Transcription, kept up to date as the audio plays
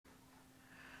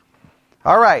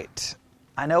All right.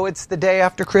 I know it's the day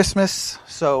after Christmas,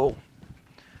 so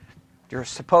you're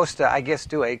supposed to, I guess,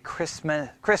 do a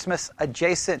Christmas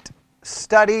adjacent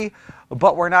study,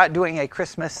 but we're not doing a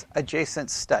Christmas adjacent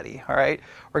study, all right?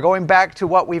 We're going back to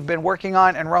what we've been working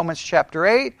on in Romans chapter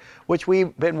 8, which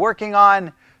we've been working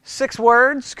on 6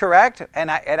 words, correct? And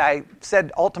I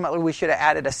said ultimately we should have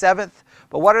added a 7th,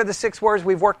 but what are the 6 words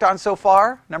we've worked on so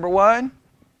far? Number 1,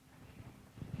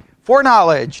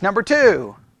 foreknowledge. Number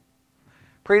 2,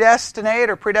 predestinate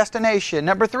or predestination.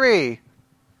 Number 3,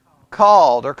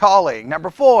 called or calling. Number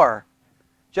 4,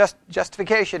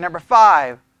 justification. Number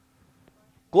 5,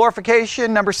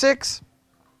 glorification. Number 6,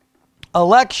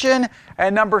 election.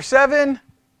 And number 7,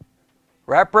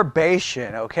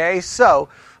 reprobation. Okay, so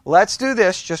let's do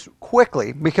this just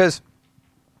quickly because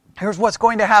here's what's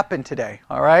going to happen today,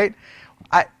 all right?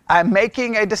 I'm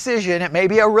making a decision. It may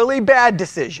be a really bad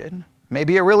decision.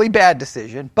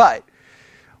 But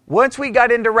once we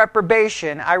got into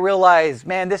reprobation, I realized,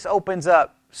 man, this opens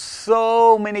up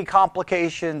so many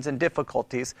complications and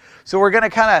difficulties. So we're going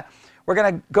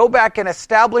to go back and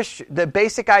establish the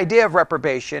basic idea of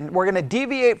reprobation. We're going to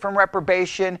deviate from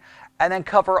reprobation and then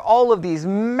cover all of these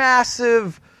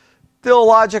massive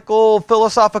theological,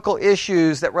 philosophical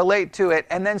issues that relate to it,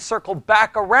 and then circle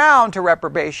back around to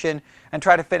reprobation and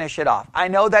try to finish it off. I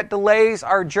know that delays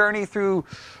our journey through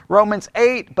Romans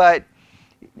 8, but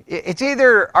it's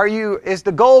either is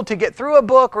the goal to get through a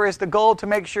book, or is the goal to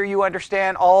make sure you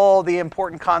understand all the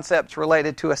important concepts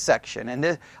related to a section.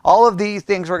 And all of these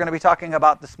things we're going to be talking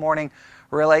about this morning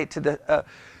relate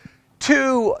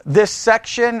to this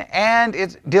section, and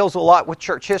it deals a lot with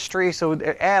church history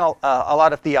and a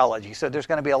lot of theology. So there's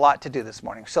going to be a lot to do this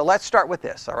morning. So let's start with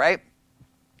this, all right?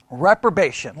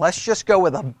 Reprobation. Let's just go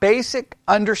with a basic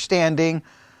understanding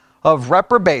of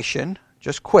reprobation,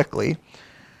 just quickly.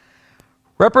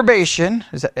 Reprobation,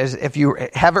 is if you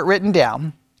have it written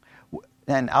down,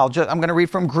 and I'm going to read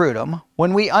from Grudem.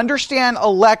 When we understand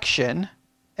election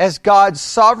as God's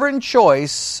sovereign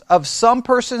choice of some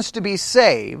persons to be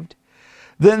saved,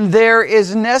 then there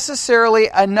is necessarily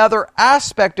another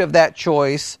aspect of that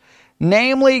choice,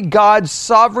 namely God's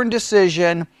sovereign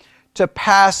decision to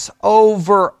pass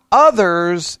over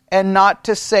others and not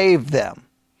to save them.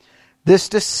 This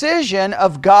decision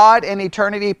of God in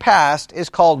eternity past is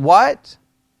called what?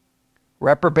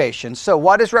 Reprobation. So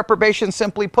what is reprobation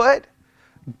simply put?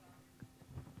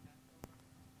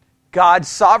 God's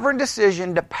sovereign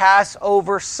decision to pass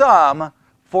over some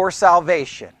for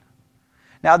salvation.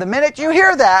 Now, the minute you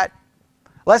hear that,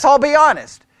 let's all be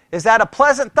honest. Is that a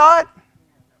pleasant thought?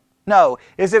 No.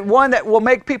 Is it one that will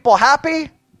make people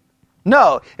happy?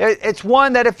 No. It's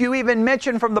one that if you even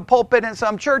mention from the pulpit in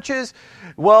some churches,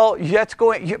 well, you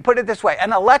put it this way,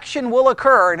 an election will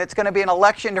occur, and it's going to be an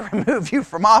election to remove you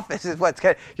from office.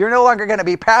 You're no longer going to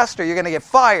be pastor. You're going to get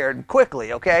fired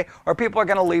quickly, okay? Or people are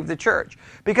going to leave the church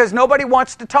because nobody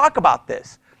wants to talk about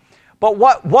this. But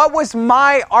what was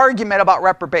my argument about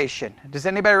reprobation? Does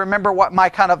anybody remember what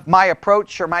my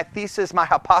approach or my thesis, my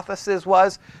hypothesis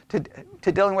was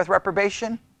to dealing with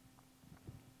reprobation?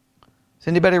 Does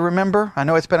anybody remember? I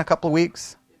know it's been a couple of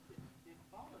weeks. It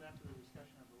followed after the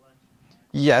discussion of election, right?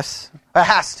 Yes, it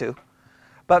has to.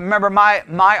 But remember,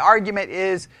 my argument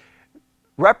is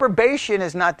reprobation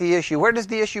is not the issue. Where does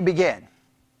the issue begin?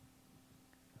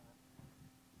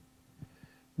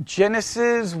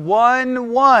 Genesis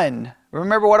 1:1.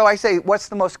 Remember, what do I say? What's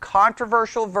the most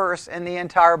controversial verse in the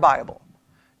entire Bible?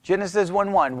 Genesis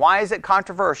 1:1. Why is it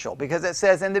controversial? Because it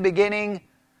says, in the beginning,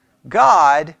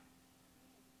 God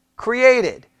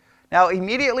created. Now,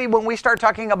 immediately when we start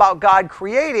talking about God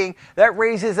creating, that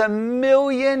raises a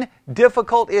million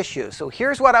difficult issues. So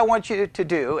here's what I want you to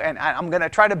do, and I'm going to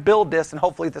try to build this, and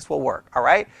hopefully this will work, all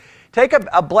right? Take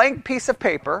a blank piece of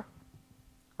paper,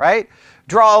 right?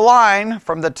 Draw a line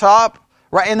from the top,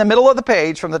 right in the middle of the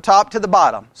page, from the top to the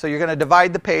bottom. So you're going to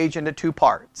divide the page into 2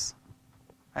 parts.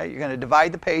 Right? You're going to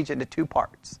divide the page into 2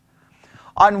 parts.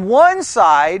 On one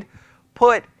side,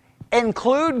 put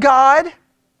include God.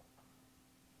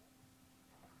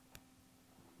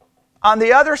 On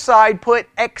the other side, put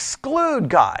exclude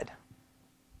God.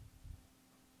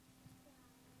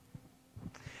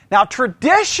 Now,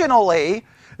 traditionally,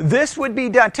 this would be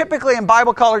done, typically in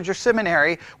Bible college or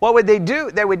seminary, what would they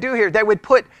do? They would do here, they would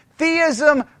put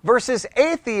theism versus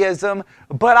atheism,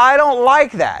 but I don't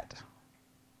like that.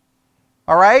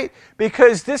 All right?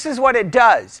 Because this is what it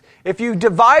does. If you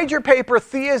divide your paper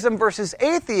theism versus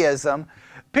atheism,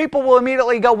 people will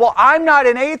immediately go, well, I'm not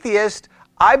an atheist,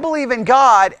 I believe in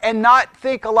God, and not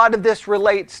think a lot of this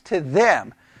relates to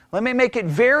them. Let me make it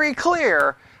very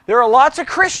clear. There are lots of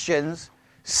Christians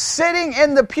sitting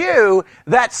in the pew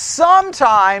that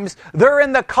sometimes they're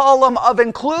in the column of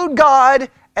include God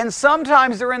and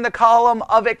sometimes they're in the column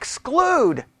of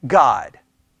exclude God.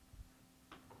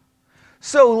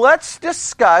 So let's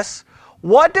discuss,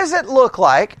 what does it look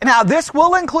like? Now, this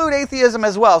will include atheism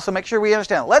as well, so make sure we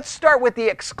understand. Let's start with the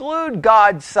exclude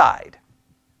God side.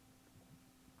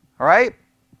 All right?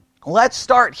 Let's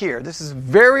start here. This is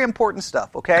very important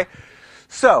stuff, okay?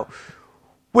 So,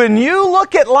 when you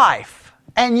look at life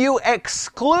and you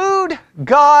exclude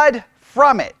God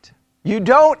from it, you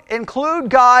don't include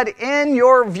God in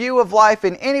your view of life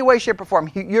in any way, shape, or form.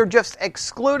 You're just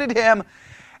excluded Him,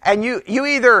 and you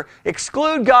either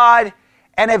exclude God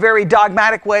in a very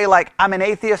dogmatic way, like I'm an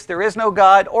atheist, there is no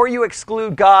God, or you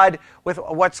exclude God with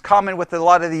what's common with a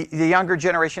lot of the younger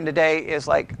generation today is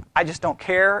like, I just don't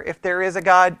care if there is a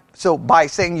God. So by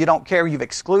saying you don't care, you've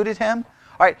excluded Him.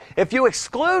 All right, if you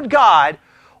exclude God,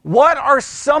 what are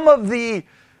some of the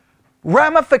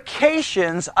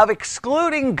ramifications of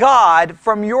excluding God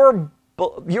from your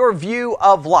view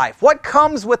of life? What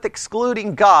comes with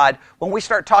excluding God when we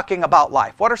start talking about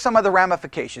life? What are some of the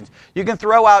ramifications? You can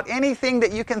throw out anything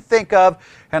that you can think of,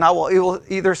 and I will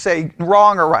either say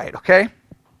wrong or right, okay?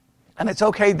 And it's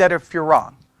okay that if you're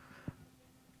wrong.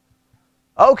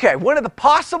 Okay, one of the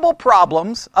possible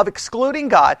problems of excluding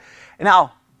God,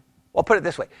 now, I'll put it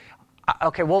this way.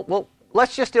 Okay,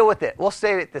 let's just deal with it. We'll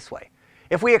say it this way.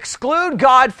 If we exclude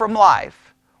God from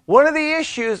life, one of the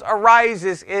issues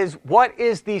arises is, what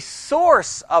is the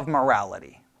source of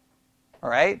morality? All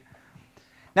right?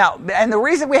 Now, and the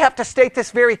reason we have to state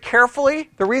this very carefully,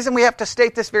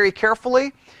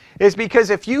 is because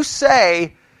if you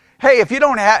say, hey, if you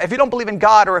don't believe in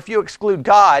God, or if you exclude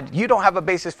God, you don't have a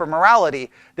basis for morality,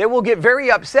 they will get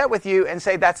very upset with you and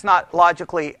say that's not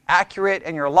logically accurate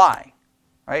and you're lying.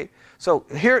 Right? So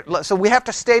we have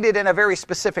to state it in a very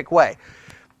specific way.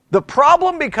 The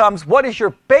problem becomes, what is your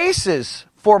basis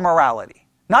for morality?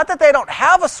 Not that they don't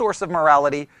have a source of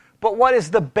morality, but what is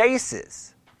the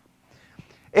basis?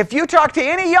 If you talk to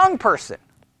any young person,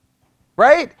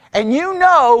 right, and you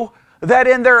know that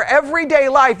in their everyday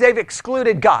life they've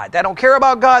excluded God. They don't care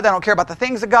about God. They don't care about the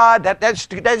things of God.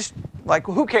 That's like,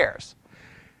 who cares?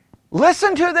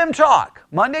 Listen to them talk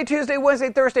Monday, Tuesday, Wednesday,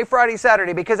 Thursday, Friday,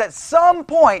 Saturday, because at some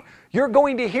point you're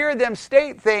going to hear them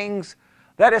state things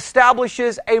that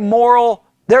establishes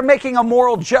they're making a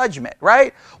moral judgment,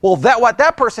 right? Well, what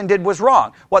that person did was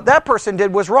wrong. What that person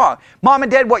did was wrong. Mom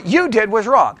and Dad, what you did was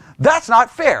wrong. That's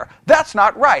not fair. That's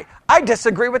not right. I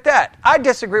disagree with that. I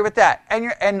disagree with that.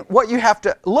 And what you have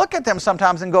to look at them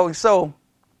sometimes and go, so,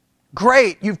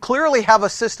 great, you clearly have a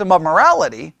system of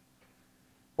morality.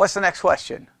 What's the next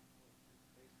question?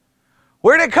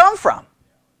 Where did it come from?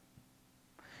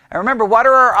 And remember, what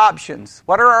are our options?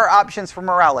 What are our options for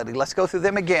morality? Let's go through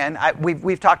them again.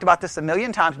 We've talked about this a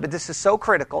million times, but this is so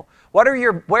critical. Where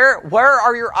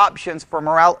are your options for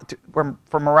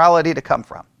morality to come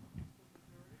from?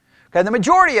 Okay, the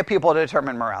majority of people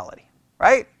determine morality,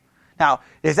 right? Now,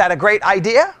 is that a great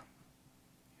idea?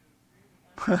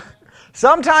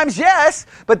 Sometimes yes,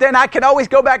 but then I can always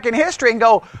go back in history and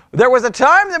go, there was a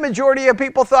time the majority of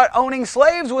people thought owning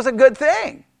slaves was a good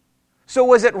thing. So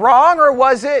was it wrong or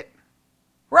was it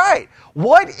right?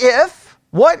 What if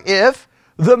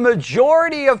the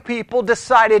majority of people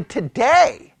decided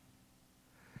today,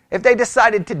 if they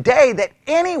decided today that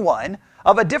anyone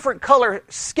of a different color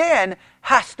skin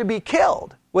has to be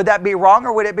killed? Would that be wrong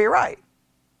or would it be right?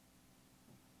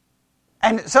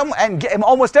 And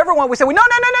almost everyone would say, well, no,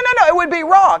 it would be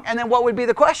wrong. And then what would be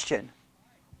the question?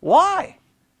 Why?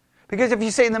 Because if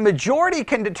you say the majority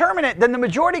can determine it, then the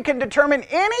majority can determine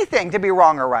anything to be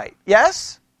wrong or right.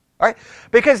 Yes? All right?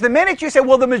 Because the minute you say,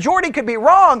 well, the majority could be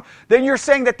wrong, then you're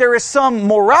saying that there is some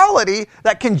morality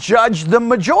that can judge the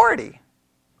majority.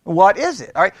 What is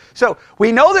it? All right? So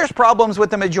we know there's problems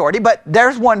with the majority, but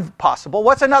there's one possible.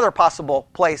 What's another possible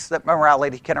place that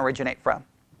morality can originate from?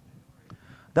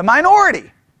 The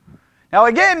minority. Now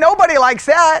again, nobody likes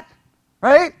that,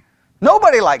 right?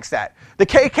 Nobody likes that. The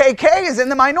KKK is in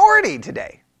the minority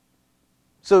today.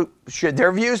 So should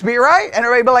their views be right? And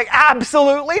everybody be like,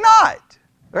 absolutely not.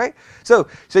 Right? So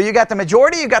you got the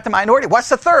majority, you got the minority. What's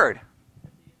the third?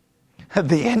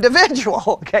 The individual.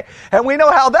 Okay? And we know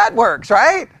how that works,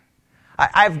 right?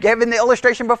 I've given the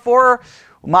illustration before.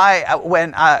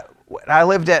 When I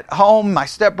lived at home, my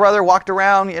stepbrother walked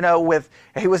around,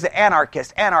 he was the anarchy.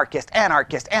 And he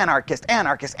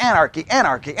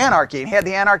had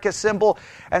the anarchist symbol.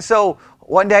 And so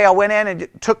one day I went in and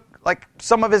took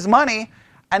some of his money,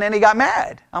 and then he got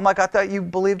mad. I'm like, I thought you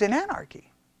believed in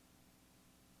anarchy.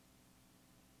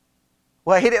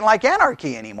 Well, he didn't like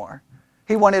anarchy anymore.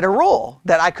 He wanted a rule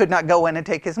that I could not go in and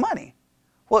take his money.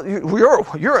 Well,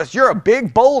 you're a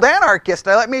big, bold anarchist.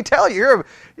 Let me tell you,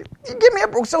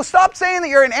 so stop saying that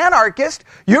you're an anarchist.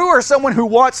 You are someone who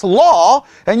wants law,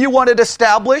 and you want it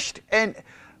established, and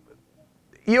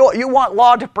you want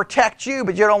law to protect you,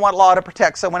 but you don't want law to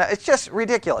protect someone else. It's just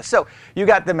ridiculous. So you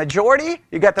got the majority,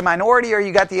 you got the minority, or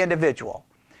you got the individual.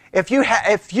 If you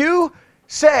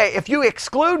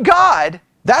exclude God,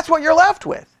 that's what you're left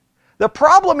with. The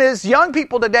problem is young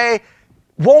people today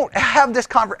won't have this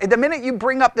conversation. The minute you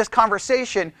bring up this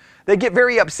conversation, they get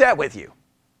very upset with you.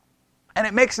 And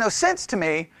it makes no sense to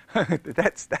me.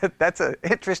 That's an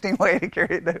interesting way to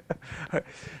carry it.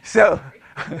 So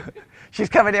she's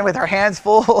coming in with her hands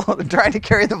full, trying to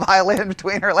carry the violin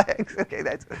between her legs. Okay,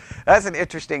 that's an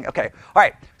interesting, okay. All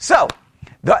right, so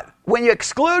when you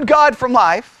exclude God from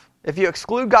life, if you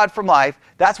exclude God from life,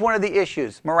 that's one of the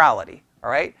issues, morality,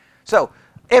 all right? So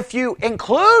if you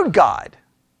include God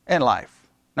in life,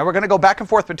 now we're going to go back and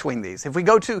forth between these. If we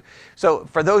go to, so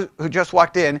for those who just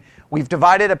walked in, we've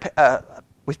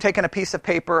taken a piece of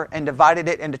paper and divided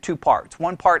it into two parts.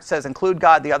 One part says include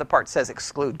God, the other part says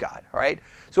exclude God, all right?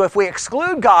 So if we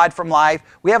exclude God from life,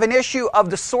 we have an issue of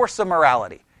the source of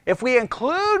morality. If we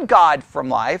include God from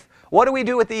life, what do we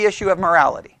do with the issue of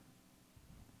morality?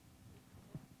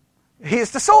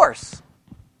 He's the source.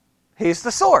 He's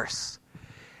the source.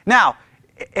 Now,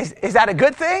 is that a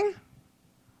good thing?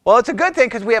 Well, it's a good thing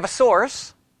because we have a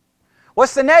source.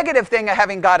 What's the negative thing of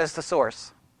having God as the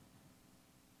source?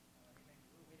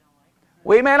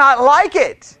 We may not like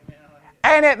it.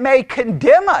 And it may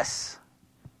condemn us.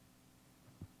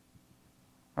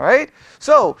 All right?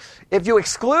 So, if you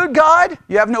exclude God,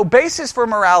 you have no basis for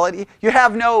morality. You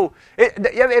have no...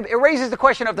 It raises the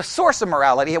question of the source of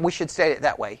morality, and we should say it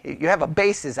that way. You have a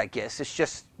basis, I guess. It's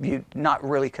just you're not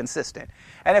really consistent.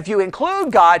 And if you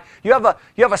include God, you have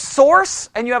a source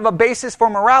and you have a basis for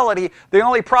morality. The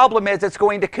only problem is it's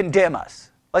going to condemn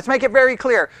us. Let's make it very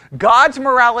clear. God's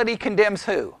morality condemns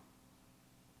who?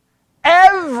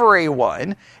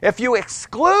 Everyone. If you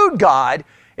exclude God,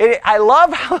 I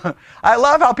love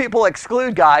how people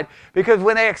exclude God, because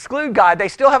when they exclude God, they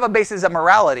still have a basis of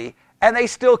morality, and they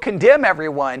still condemn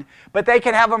everyone, but they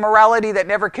can have a morality that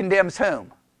never condemns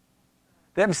whom?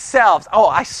 Themselves. Oh,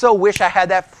 I so wish I had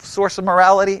that source of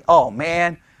morality. Oh,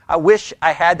 man, I wish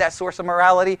I had that source of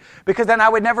morality, because then I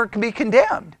would never be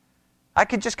condemned. I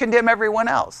could just condemn everyone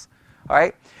else. All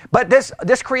right? But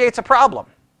this creates a problem.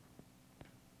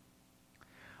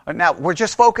 Now, we're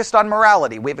just focused on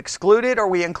morality. We've excluded or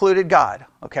we included God,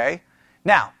 okay?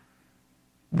 Now,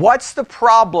 what's the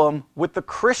problem with the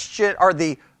Christian or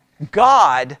the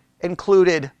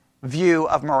God-included view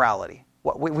of morality?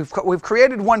 We've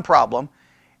created one problem,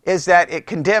 is that it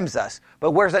condemns us.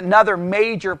 But where's another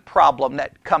major problem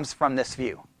that comes from this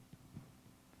view?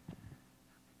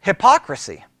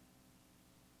 Hypocrisy.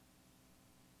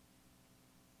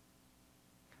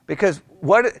 Because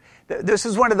this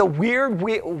is one of the weird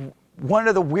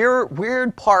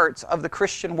parts of the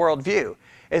Christian worldview,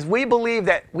 is we believe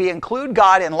that we include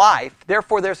God in life,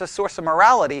 therefore there's a source of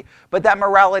morality, but that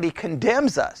morality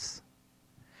condemns us.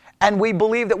 And we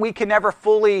believe that we can never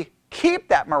fully keep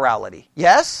that morality.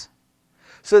 Yes?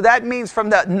 So that means from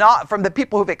the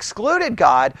people who've excluded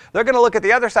God, they're going to look at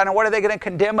the other side, and what are they going to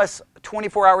condemn us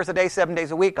 24 hours a day, 7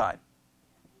 days a week on?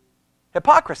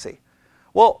 Hypocrisy.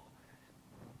 Well,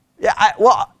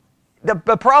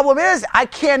 the problem is I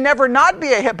can never not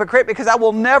be a hypocrite, because I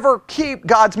will never keep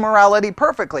God's morality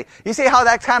perfectly. You see how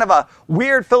that's kind of a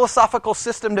weird philosophical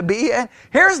system to be in?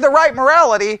 Here's the right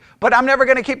morality, but I'm never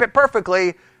going to keep it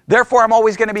perfectly. Therefore, I'm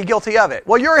always going to be guilty of it.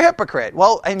 Well, you're a hypocrite.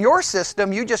 Well, in your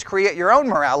system, you just create your own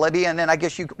morality, and then I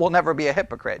guess you will never be a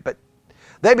hypocrite. But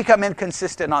they become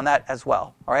inconsistent on that as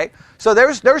well. All right. So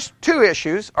there's two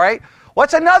issues. All right.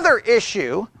 What's another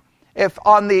issue if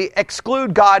on the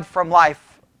exclude God from life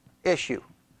issue?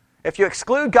 If you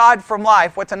exclude God from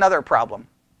life, what's another problem?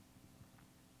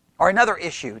 Or another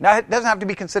issue? Now, it doesn't have to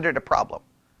be considered a problem.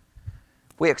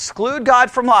 We exclude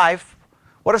God from life.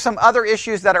 What are some other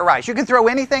issues that arise? You can throw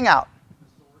anything out.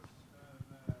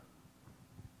 The source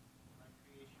of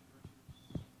creation versus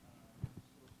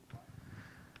source of life.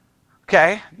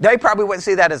 Okay, they probably wouldn't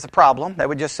see that as a problem. They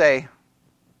would just say,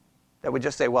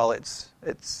 well, it's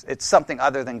something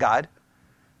other than God.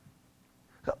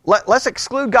 Let's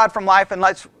exclude God from life, and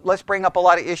let's bring up a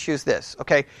lot of issues.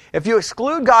 Okay, if you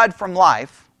exclude God from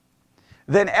life,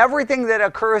 then everything that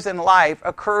occurs in life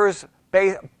occurs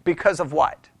because of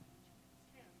what?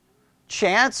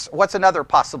 Chance. What's another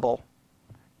possible?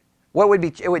 What would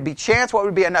be? It would be chance. What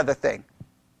would be another thing?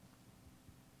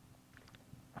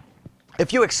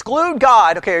 If you exclude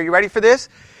God, okay, are you ready for this?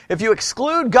 If you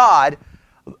exclude God,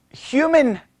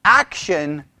 human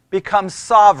action becomes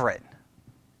sovereign.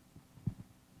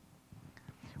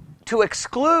 To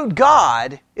exclude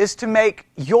God is to make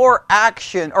your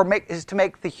action, is to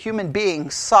make the human being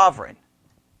sovereign.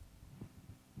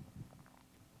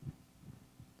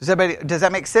 Does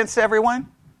that make sense to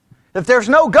everyone? If there's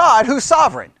no God, who's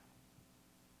sovereign?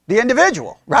 The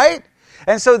individual, right?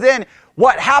 And so then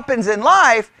what happens in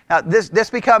life, now this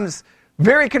becomes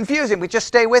very confusing, but just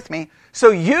stay with me. So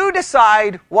you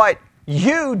decide what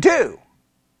you do.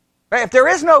 Right? If there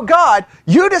is no God,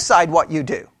 you decide what you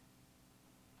do.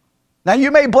 Now you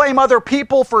may blame other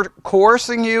people for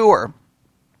coercing you or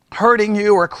hurting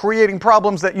you or creating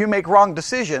problems that you make wrong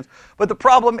decisions. But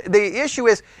the issue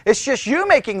is, it's just you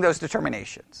making those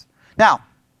determinations. Now,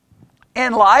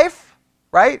 in life,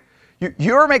 right,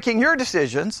 you're making your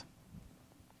decisions.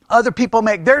 Other people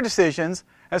make their decisions.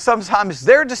 And sometimes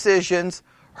their decisions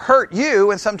hurt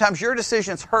you, and sometimes your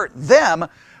decisions hurt them.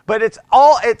 But it's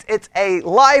a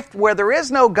life where there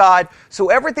is no God, so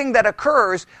everything that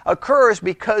occurs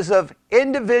because of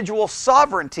individual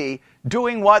sovereignty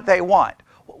doing what they want.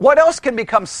 What else can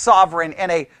become sovereign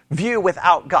in a view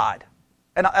without God,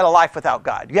 in a life without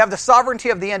God? You have the sovereignty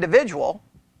of the individual.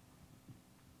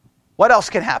 What else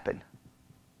can happen?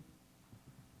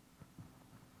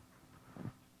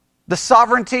 The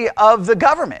sovereignty of the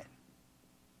government.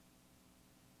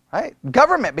 Right?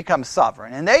 Government becomes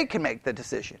sovereign, and they can make the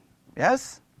decision.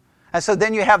 Yes? And so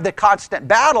then you have the constant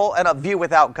battle and a view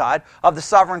without God of the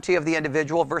sovereignty of the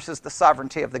individual versus the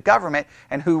sovereignty of the government,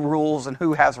 and who rules and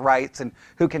who has rights and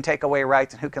who can take away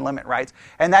rights and who can limit rights.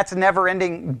 And that's a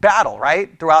never-ending battle,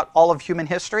 right? Throughout all of human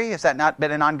history. Has that not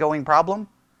been an ongoing problem?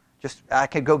 I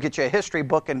could go get you a history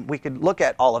book and we could look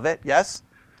at all of it. Yes?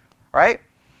 Right?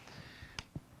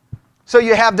 So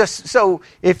you have this. So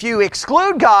if you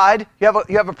exclude God, you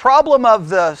have a problem of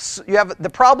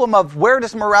the problem of where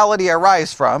does morality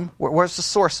arise from? Where's the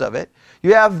source of it?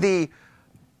 You have the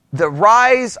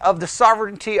rise of the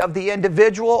sovereignty of the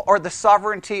individual or the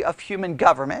sovereignty of human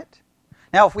government.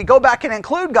 Now, if we go back and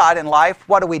include God in life,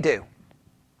 what do?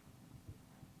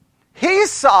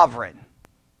 He's sovereign.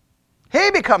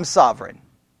 He becomes sovereign,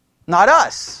 not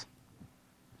us.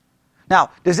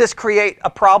 Now, does this create a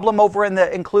problem over in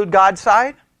the include God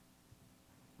side?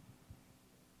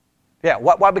 Yeah,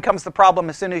 what becomes the problem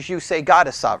as soon as you say God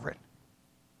is sovereign?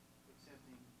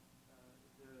 Accepting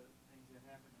the things that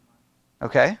happen in life.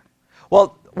 Okay.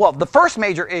 Well, the first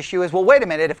major issue is, well, wait a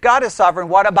minute. If God is sovereign,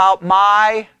 what about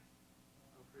my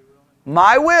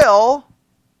will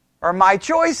or my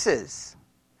choices?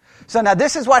 So now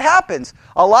this is what happens.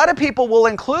 A lot of people will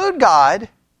include God,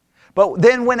 but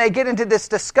then when they get into this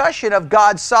discussion of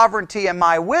God's sovereignty and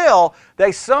my will,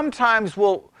 they sometimes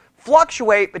will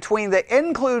fluctuate between the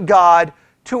include God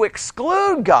to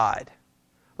exclude God.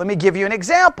 Let me give you an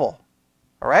example.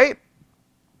 All right?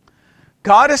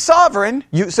 God is sovereign.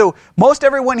 So most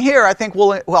everyone here, I think,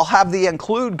 will have the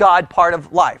include God part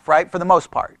of life, right? For the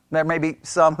most part. There may be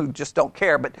some who just don't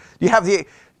care, but you have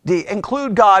the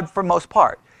include God for most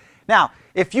part. Now,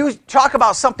 if you talk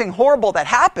about something horrible that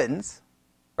happens,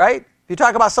 right? If you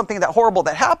talk about something horrible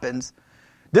that happens,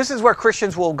 this is where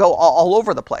Christians will go all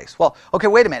over the place. Well, okay,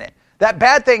 wait a minute. That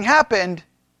bad thing happened.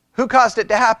 Who caused it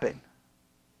to happen?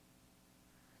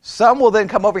 Some will then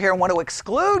come over here and want to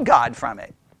exclude God from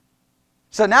it.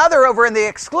 So now they're over in the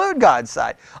exclude God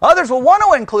side. Others will want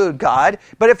to include God,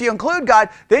 but if you include God,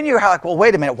 then you're like, well,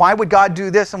 wait a minute, why would God do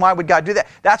this and why would God do that?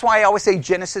 That's why I always say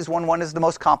Genesis 1:1 is the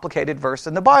most complicated verse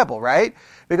in the Bible, right?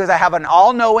 Because I have an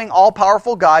all-knowing,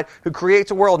 all-powerful God who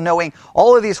creates a world knowing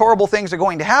all of these horrible things are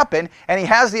going to happen, and he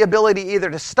has the ability either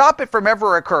to stop it from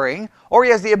ever occurring, or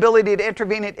he has the ability to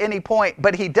intervene at any point,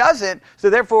 but he doesn't, so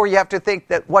therefore you have to think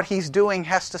that what he's doing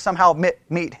has to somehow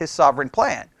meet his sovereign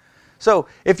plan. So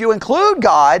if you include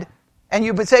God, and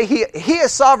you would say he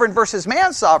is sovereign versus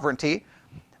man's sovereignty,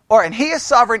 and he is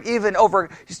sovereign even over,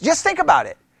 just think about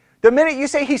it. The minute you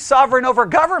say he's sovereign over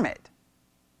government.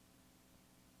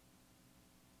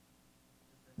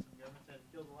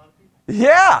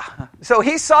 Yeah. So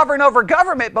he's sovereign over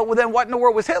government, but then what in the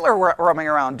world was Hitler roaming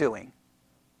around doing?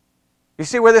 You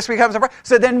see where this becomes a problem?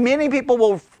 So then many people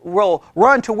will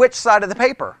run to which side of the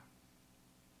paper?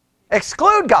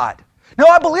 Exclude God. No,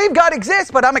 I believe God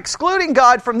exists, but I'm excluding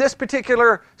God from this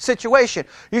particular situation.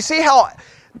 You see how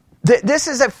this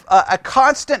is a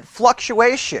constant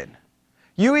fluctuation.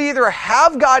 You either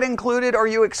have God included or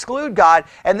you exclude God.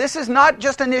 And this is not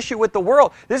just an issue with the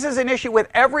world. This is an issue with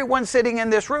everyone sitting in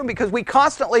this room because we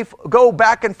constantly go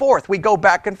back and forth. We go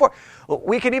back and forth.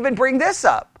 We can even bring this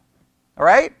up. All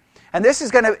right? And this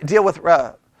is going to deal with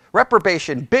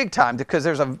reprobation big time because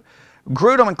there's a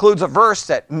Grudem includes a verse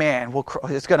that, man,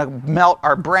 it's going to melt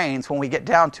our brains when we get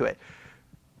down to it.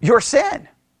 Your sin.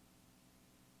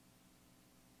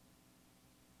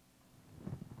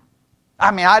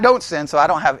 I mean, I don't sin, so I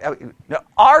don't have...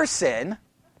 Our sin,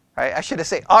 right? I should have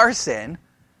said our sin.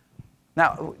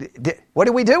 Now, what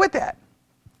do we do with that?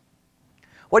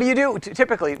 What do you do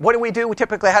typically? What do we do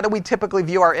typically? How do we typically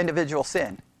view our individual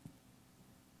sin?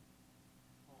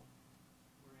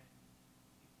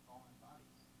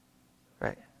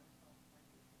 Right.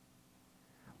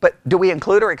 But do we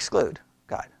include or exclude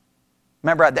God?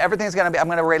 Remember, everything's going to be... I'm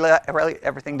going to relate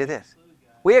everything to this.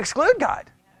 We exclude God.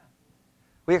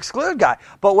 We exclude God.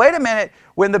 But wait a minute.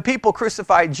 When the people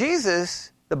crucified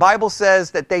Jesus, the Bible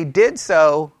says that they did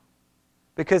so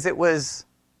because it was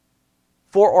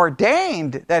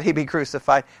foreordained that he be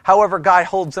crucified. However, God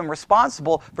holds them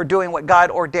responsible for doing what God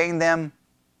ordained them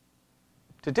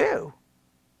to do.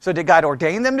 So did God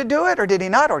ordain them to do it, or did he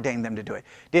not ordain them to do it?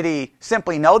 Did he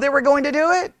simply know they were going to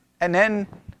do it? And then,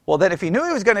 well, then if he knew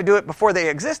he was going to do it before they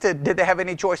existed, did they have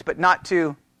any choice but not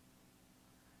to?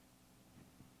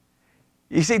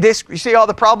 You see this? You see all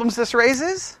the problems this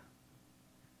raises?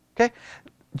 Okay?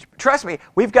 Trust me,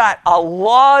 we've got a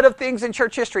lot of things in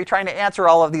church history trying to answer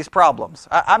all of these problems.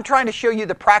 I'm trying to show you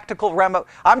the practical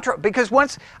because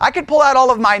once I could pull out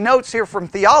all of my notes here from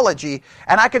theology,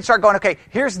 and I could start going, okay,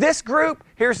 here's this group,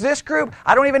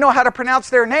 I don't even know how to pronounce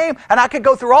their name, and I could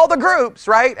go through all the groups,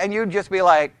 right? And you'd just be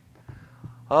like,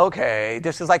 okay,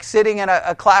 this is like sitting in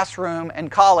a classroom in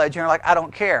college, and you're like, I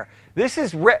don't care. This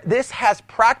has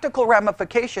practical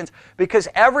ramifications because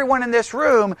everyone in this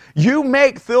room, you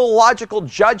make theological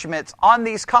judgments on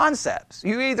these concepts.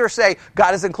 You either say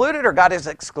God is included or God is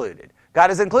excluded. God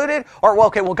is included, or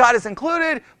God is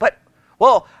included, but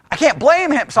I can't blame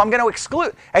him, so I'm going to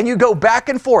exclude. And you go back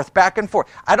and forth, back and forth.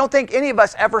 I don't think any of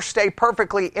us ever stay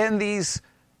perfectly in these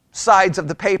sides of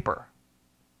the paper,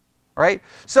 right?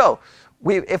 So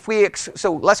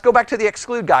let's go back to the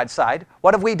exclude God side.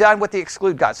 What have we done with the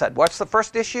exclude God side? What's the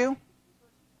first issue?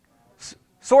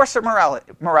 Source of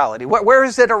morality. Where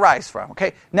does it arise from?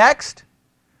 Okay. Next,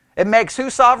 it makes who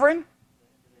sovereign?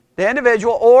 The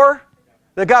individual or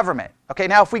the government. Okay.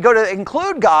 Now, if we go to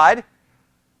include God,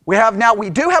 we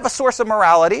do have a source of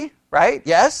morality, right?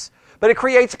 Yes, but it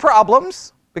creates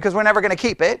problems because we're never going to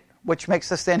keep it, which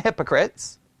makes us then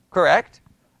hypocrites. Correct.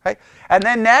 Right? And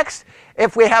then next,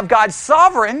 if we have God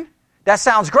sovereign, that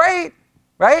sounds great,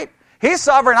 right? He's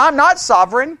sovereign, I'm not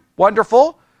sovereign.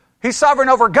 Wonderful. He's sovereign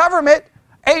over government.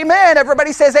 Amen.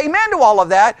 Everybody says amen to all of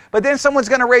that. But then someone's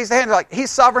going to raise their hand like, he's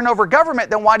sovereign over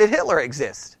government, then why did Hitler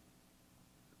exist?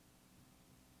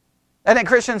 And then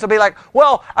Christians will be like,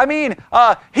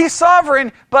 he's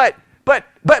sovereign, but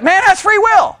man has free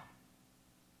will.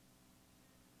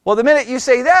 Well, the minute you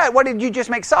say that, what did you just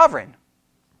make sovereign?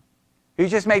 You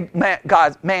just made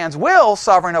man's will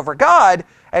sovereign over God,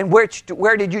 and where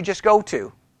did you just go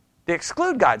to? The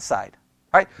exclude God side.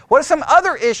 Right? What are some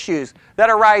other issues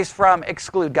that arise from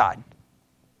exclude God?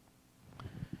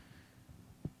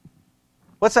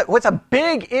 What's a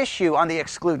big issue on the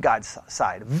exclude God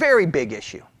side? Very big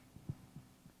issue.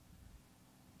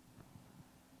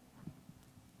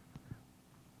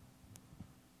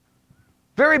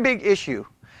 Very big issue.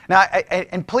 Now,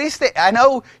 and please, I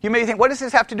know you may think, what does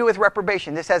this have to do with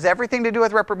reprobation? This has everything to do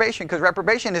with reprobation, because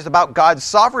reprobation is about God's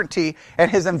sovereignty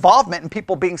and his involvement in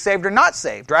people being saved or not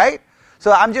saved, right?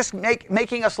 So I'm just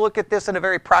making us look at this in a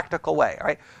very practical way, all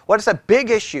right? What is a big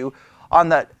issue on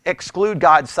the exclude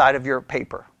God side of your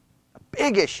paper? A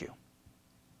big issue.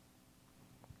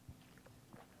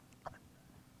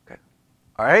 Okay.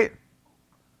 All right.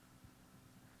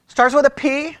 Starts with a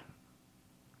P.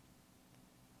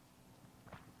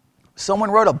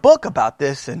 Someone wrote a book about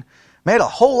this and made a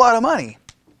whole lot of money.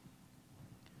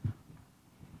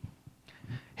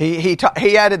 He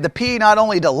added the P not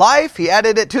only to life, he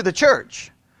added it to the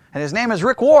church. And his name is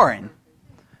Rick Warren.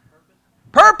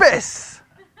 Purpose.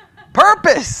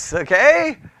 Purpose,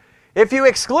 okay? If you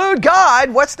exclude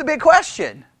God, what's the big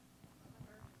question?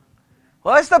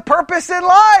 What's the purpose in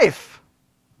life?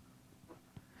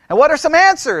 And what are some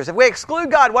answers? If we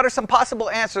exclude God, what are some possible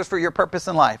answers for your purpose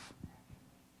in life?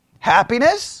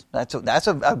 Happiness, that's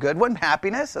a good one,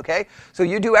 happiness, okay? So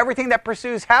you do everything that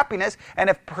pursues happiness,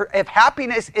 and if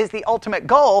happiness is the ultimate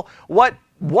goal, what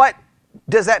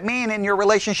does that mean in your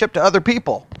relationship to other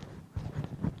people?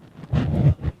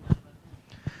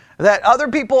 That other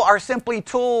people are simply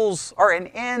tools or a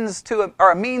means to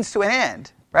an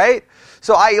end, right?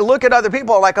 So I look at other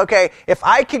people like, okay, if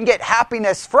I can get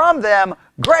happiness from them,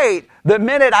 great. The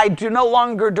minute I do no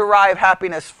longer derive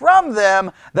happiness from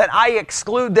them, then I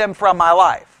exclude them from my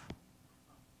life.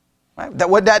 Right? That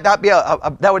would not be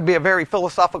that would be a very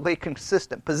philosophically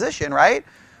consistent position, right?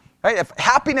 Right? If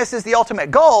happiness is the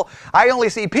ultimate goal, I only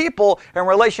see people in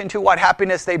relation to what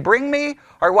happiness they bring me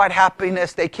or what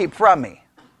happiness they keep from me.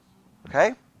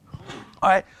 Okay? All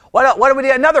right. What would be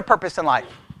another purpose in life?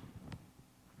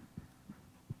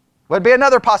 What would be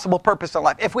another possible purpose in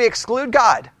life if we exclude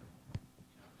God?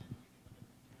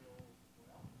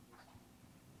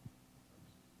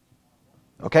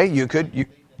 Okay,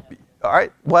 all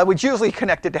right. Well, it's usually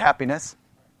connected to happiness.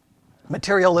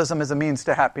 Materialism is a means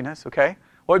to happiness, okay?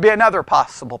 What would be another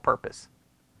possible purpose?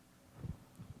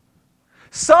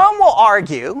 Some will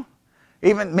argue,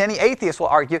 even many atheists will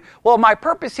argue, well, my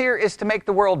purpose here is to make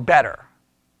the world better.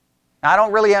 Now, I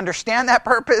don't really understand that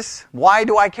purpose. Why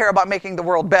do I care about making the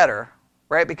world better?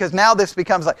 Right? Because now this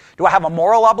becomes like, do I have a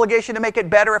moral obligation to make it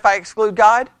better if I exclude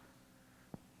God?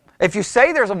 If you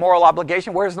say there's a moral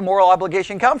obligation, where does the moral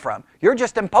obligation come from? You're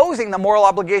just imposing the moral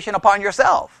obligation upon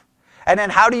yourself. And then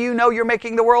how do you know you're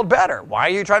making the world better? Why are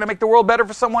you trying to make the world better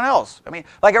for someone else? I mean,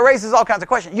 like, it raises all kinds of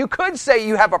questions. You could say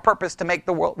you have a purpose to make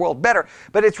the world better,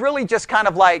 but it's really just kind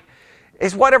of like,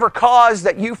 it's whatever cause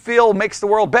that you feel makes the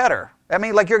world better. I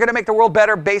mean, like, you're going to make the world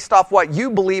better based off what you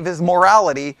believe is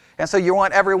morality, and so you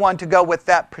want everyone to go with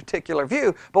that particular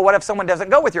view. But what if someone doesn't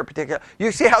go with your particular?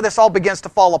 You see how this all begins to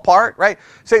fall apart, right?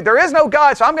 Say, there is no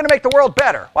God, so I'm going to make the world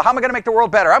better. Well, how am I going to make the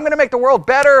world better? I'm going to make the world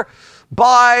better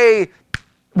by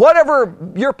whatever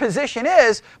your position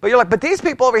is, but you're like, but these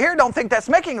people over here don't think that's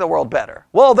making the world better.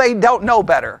 Well, they don't know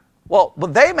better. Well,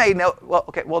 they may know. Well,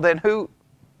 okay, well then who?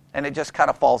 And it just kind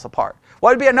of falls apart. What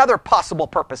would be another possible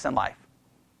purpose in life?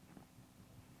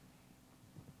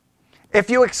 If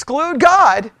you exclude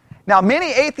God, now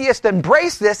many atheists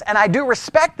embrace this, and I do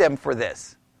respect them for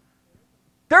this.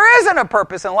 There isn't a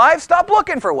purpose in life. Stop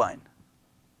looking for one.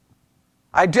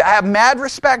 I have mad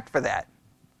respect for that.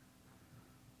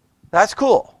 That's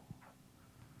cool.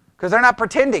 Because they're not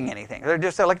pretending anything. They're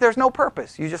just like, there's no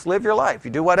purpose. You just live your life.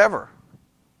 You do whatever.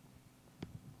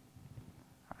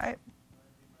 Right?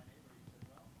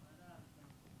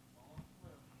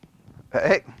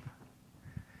 Hey.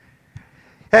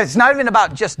 It's not even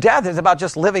about just death. It's about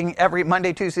just living every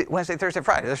Monday, Tuesday, Wednesday, Thursday,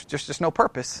 Friday. There's just no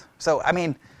purpose. So, I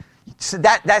mean, so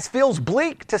that feels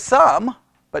bleak to some.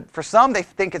 But for some, they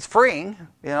think it's freeing.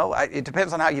 You know, it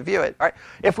depends on how you view it. All right?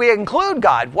 If we include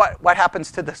God, what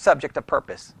happens to the subject of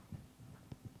purpose?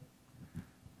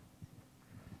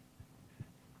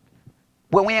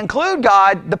 When we include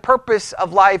God, the purpose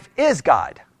of life is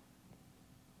God.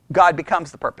 God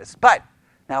becomes the purpose. But,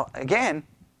 now, again,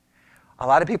 a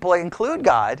lot of people include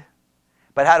God,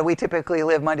 but how do we typically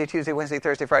live Monday, Tuesday, Wednesday,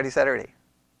 Thursday, Friday, Saturday,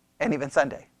 and even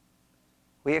Sunday?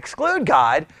 We exclude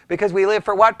God because we live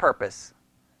for what purpose?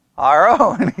 Our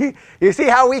own. You see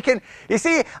how we can,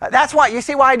 that's why, you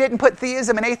see why I didn't put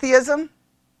theism and atheism?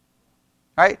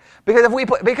 Right? Because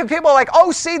because people are like,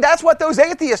 oh, see, that's what those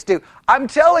atheists do. I'm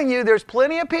telling you, there's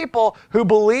plenty of people who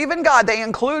believe in God, they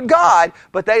include God,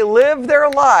 but they live their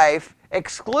life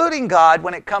excluding God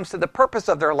when it comes to the purpose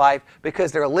of their life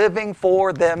because they're living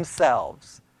for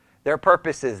themselves. Their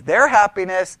purpose is their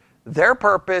happiness, their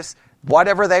purpose,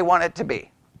 whatever they want it to be.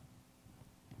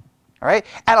 All right?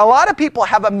 And a lot of people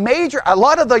have a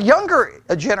lot of the younger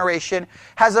generation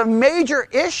has a major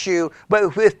issue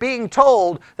with being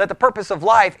told that the purpose of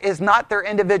life is not their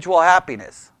individual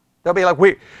happiness. They'll be like,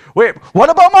 wait, what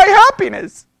about my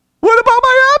happiness? What about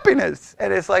my happiness?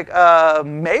 And it's like,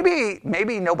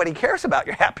 maybe nobody cares about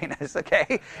your happiness,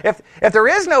 okay? If there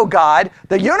is no God,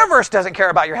 the universe doesn't care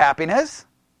about your happiness.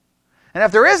 And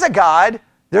if there is a God,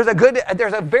 there's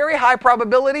a very high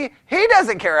probability he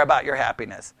doesn't care about your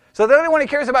happiness. So the only one who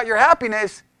cares about your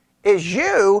happiness is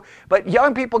you, but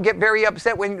young people get very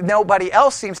upset when nobody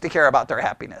else seems to care about their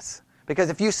happiness. Because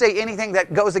if you say anything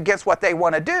that goes against what they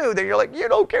want to do, then you're like, you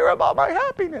don't care about my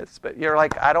happiness. But you're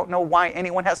like, I don't know why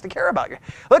anyone has to care about you.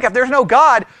 Look, if there's no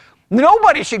God,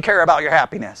 nobody should care about your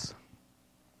happiness.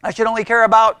 I should only care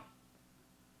about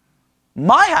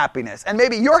my happiness. And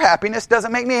maybe your happiness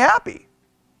doesn't make me happy.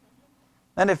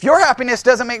 And if your happiness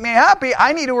doesn't make me happy,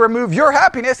 I need to remove your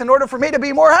happiness in order for me to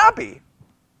be more happy.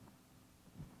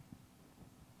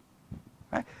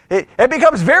 Right? It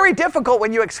becomes very difficult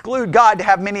when you exclude God to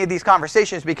have many of these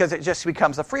conversations because it just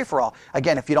becomes a free-for-all.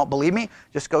 Again, if you don't believe me,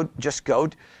 just go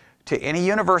to any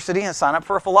university and sign up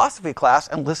for a philosophy class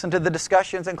and listen to the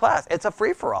discussions in class. It's a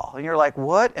free-for-all. And you're like,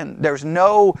 what? And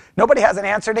nobody has an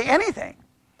answer to anything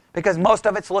because most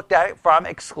of it's looked at from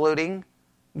excluding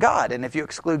God. And if you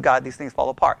exclude God, these things fall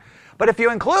apart. But if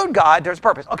you include God, there's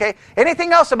purpose. Okay,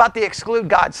 anything else about the exclude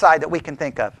God side that we can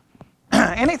think of?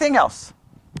 Anything else?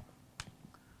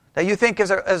 that you think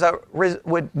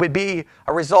would be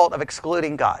a result of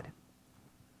excluding God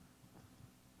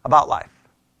about life?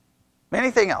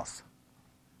 Anything else?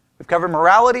 We've covered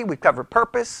morality, we've covered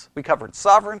purpose, we covered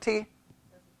sovereignty.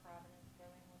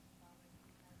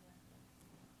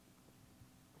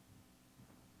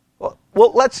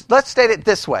 Well, let's state it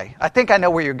this way. I think I know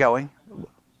where you're going.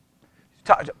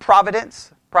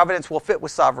 Providence will fit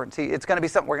with sovereignty. It's going to be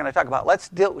something we're going to talk about. Let's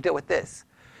deal with this.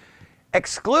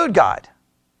 Exclude God.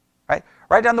 Right?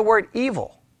 Write down the word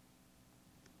evil.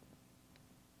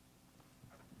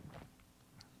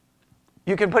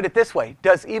 You can put it this way.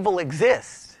 Does evil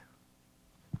exist?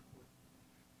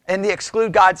 In the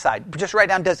exclude God side, just write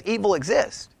down, does evil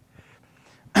exist?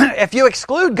 If you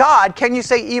exclude God, can you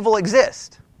say evil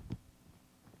exists?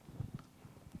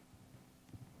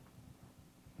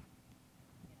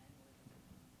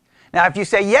 Now, if you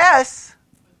say yes,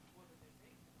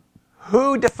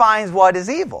 who defines what is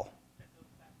evil?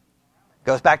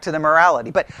 Goes back to the morality.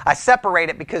 But I separate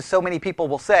it because so many people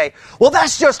will say, well,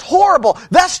 that's just horrible.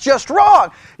 That's just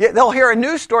wrong. They'll hear a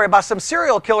news story about some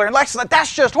serial killer and like,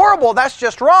 that's just horrible. That's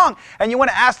just wrong. And you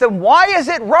want to ask them, why is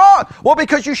it wrong? Well,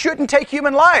 because you shouldn't take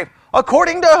human life.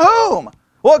 According to whom?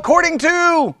 Well, according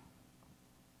to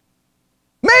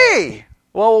me.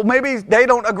 Well, maybe they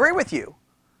don't agree with you.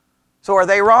 So are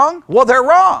they wrong? Well, they're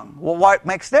wrong. Well, what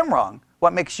makes them wrong?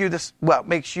 What makes you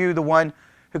the one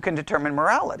who can determine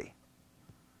morality?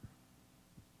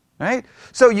 Right?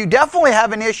 So you definitely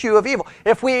have an issue of evil.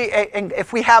 If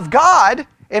we have God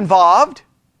involved,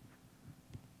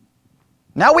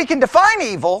 now we can define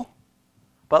evil,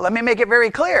 but let me make it very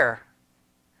clear.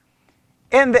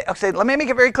 Let me make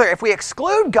it very clear. If we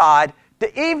exclude God,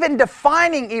 even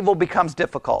defining evil becomes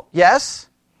difficult. Yes?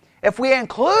 If we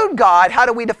include God, how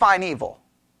do we define evil?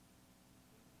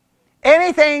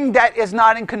 Anything that is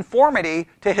not in conformity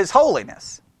to His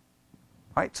holiness.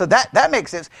 Right? So that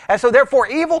makes sense. And so therefore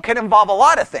evil can involve a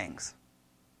lot of things.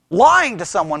 Lying to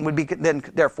someone would be then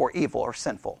therefore evil or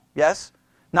sinful. Yes?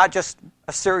 Not just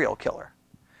a serial killer.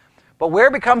 But where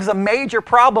it becomes a major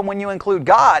problem when you include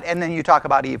God and then you talk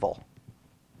about evil?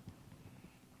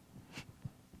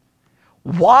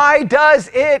 Why does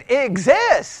it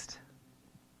exist?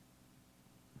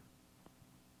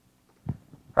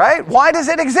 Right? Why does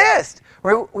it exist?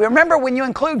 Remember, when you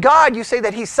include God, you say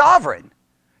that He's sovereign.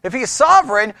 If He's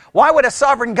sovereign, why would a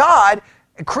sovereign God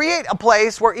create a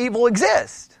place where evil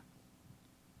exists?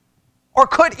 Or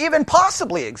could even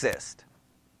possibly exist?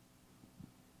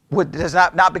 Does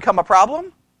that not become a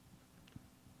problem?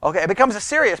 Okay, it becomes a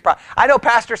serious problem. I know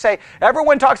pastors say,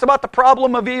 everyone talks about the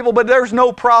problem of evil, but there's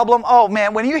no problem. Oh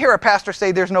man, when you hear a pastor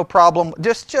say there's no problem,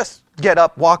 just get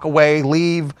up, walk away,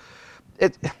 leave.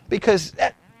 Because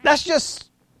that's just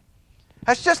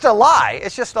a lie.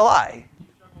 It's just a lie.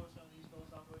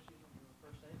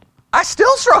 I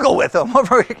still struggle with them.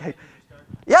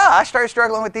 Yeah, I started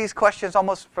struggling with these questions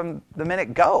almost from the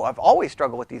minute go. I've always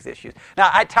struggled with these issues. Now,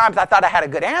 at times I thought I had a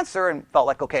good answer and felt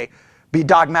like, okay, be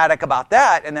dogmatic about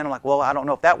that. And then I'm like, well, I don't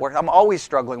know if that works. I'm always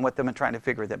struggling with them and trying to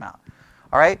figure them out.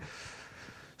 All right?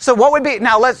 So what would be,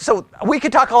 so we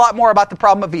could talk a lot more about the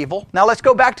problem of evil. Now let's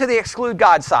go back to the exclude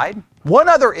God side. One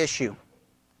other issue.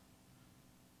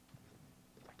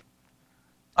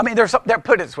 I mean,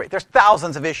 put it this way, there's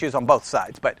thousands of issues on both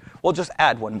sides, but we'll just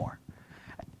add one more.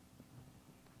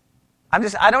 I'm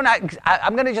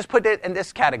going to just put it in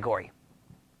this category.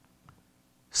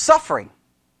 Suffering.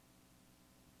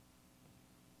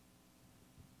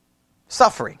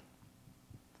 Suffering.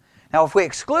 Now, if we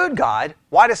exclude God,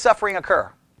 why does suffering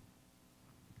occur?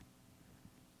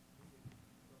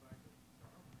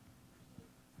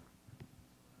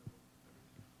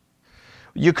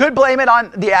 You could blame it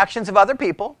on the actions of other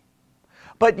people,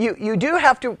 but you do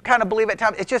have to kind of believe at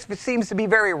times, it seems to be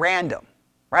very random,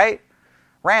 right?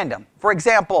 Random. For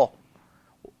example,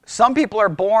 some people are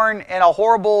born in a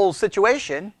horrible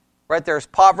situation, right? There's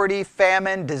poverty,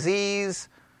 famine, disease,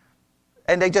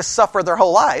 and they just suffer their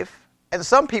whole life. And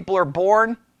some people are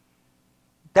born,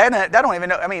 they don't even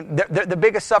know, I mean, the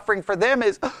biggest suffering for them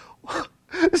is,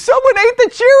 someone ate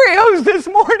the Cheerios this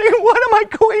morning, what am I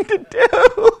going to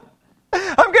do?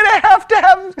 I'm going to have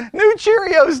new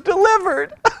Cheerios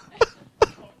delivered.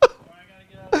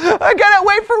 I got to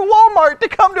wait for Walmart to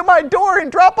come to my door and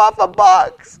drop off a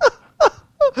box.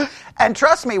 And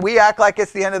trust me, we act like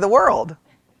it's the end of the world.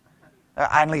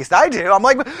 At least I do. I'm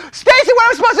like, Stacy, what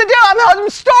am I supposed to do? I'm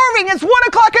starving. It's 1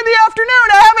 o'clock in the afternoon.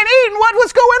 I haven't eaten.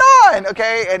 What's going on?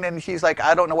 Okay. And then she's like,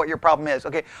 I don't know what your problem is.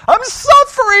 Okay. I'm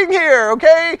suffering here.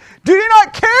 Okay. Do you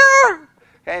not care?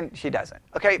 And she doesn't.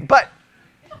 Okay. But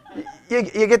you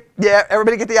get,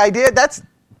 everybody get the idea?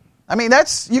 I mean,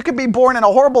 you could be born in a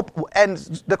horrible, and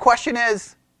the question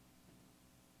is,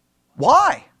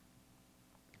 why?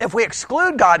 If we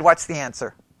exclude God, what's the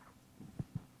answer?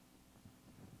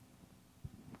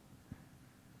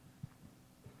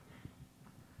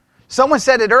 Someone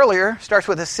said it earlier, starts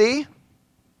with a C.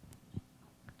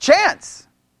 Chance.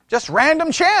 Just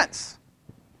random chance.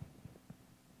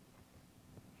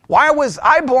 Why was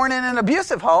I born in an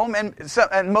abusive home? And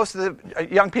most of the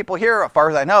young people here, as far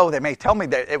as I know, they may tell me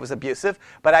that it was abusive,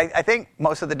 but I think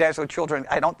most of the Dancing with Children,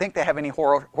 I don't think they have any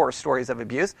horror stories of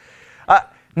abuse.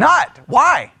 Not.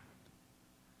 Why?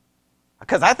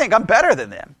 Because I think I'm better than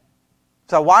them.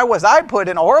 So why was I put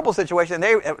in a horrible situation?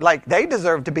 They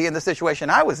deserve to be in the situation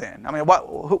I was in. I mean,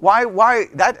 why?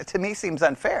 That to me seems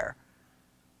unfair.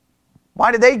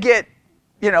 Why did they get,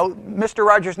 Mr.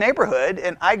 Rogers' Neighborhood,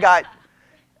 and I got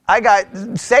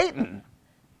Satan?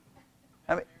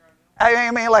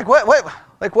 I mean, like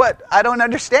what? I don't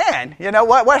understand.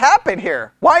 What happened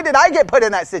here? Why did I get put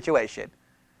in that situation?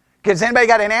 Has anybody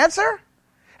got an answer?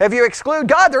 If you exclude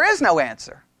God, there is no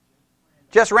answer.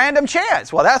 Just random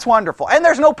chance. Well, that's wonderful. And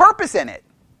there's no purpose in it.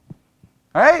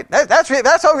 All right? That's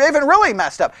even really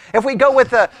messed up. If we go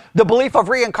with the belief of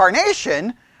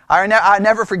reincarnation, I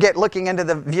never forget looking into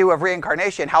the view of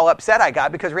reincarnation, how upset I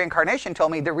got, because reincarnation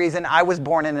told me the reason I was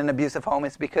born in an abusive home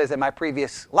is because in my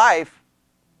previous life,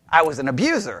 I was an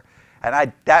abuser.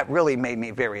 And that really made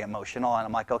me very emotional. And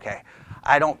I'm like, okay,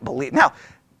 I don't believe...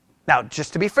 Now,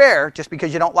 just to be fair, just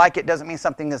because you don't like it doesn't mean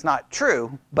something is not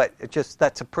true, but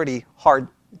that's a pretty hard...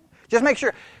 Just make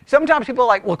sure. Sometimes people are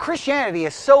like, well, Christianity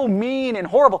is so mean and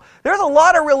horrible. There's a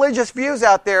lot of religious views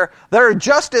out there that are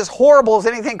just as horrible as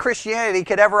anything Christianity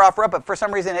could ever offer up, but for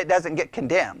some reason it doesn't get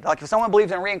condemned. Like if someone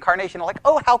believes in reincarnation, they're like,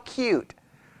 oh, how cute.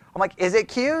 I'm like, is it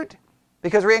cute?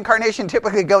 Because reincarnation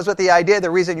typically goes with the idea the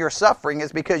reason you're suffering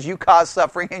is because you caused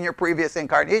suffering in your previous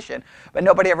incarnation. But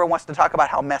nobody ever wants to talk about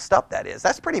how messed up that is.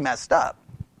 That's pretty messed up.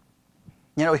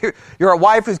 You're a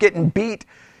wife who's getting beat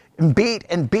and beat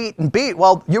and beat and beat.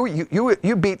 Well,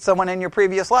 you beat someone in your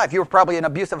previous life. You were probably an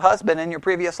abusive husband in your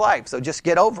previous life. So just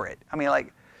get over it. I mean,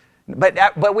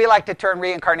 but we like to turn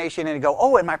reincarnation and go,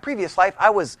 oh, in my previous life, I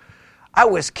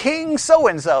was king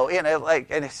so-and-so,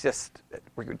 and it's just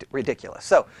ridiculous.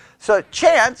 So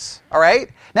chance, all right?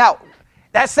 Now,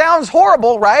 that sounds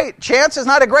horrible, right? Chance is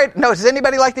not a great... No, does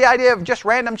anybody like the idea of just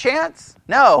random chance?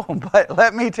 No, but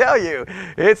let me tell you,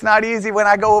 it's not easy when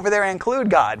I go over there and include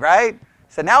God, right?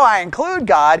 So now I include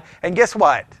God, and guess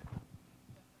what?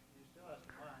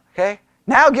 Okay?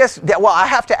 Now I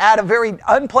have to add a very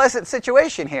unpleasant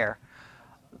situation here.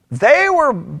 They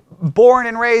were born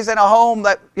and raised in a home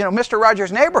that, Mr.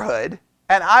 Rogers' Neighborhood,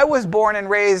 and I was born and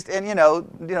raised in,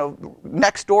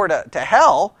 next door to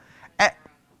hell.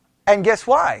 And guess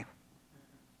why?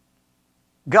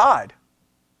 God.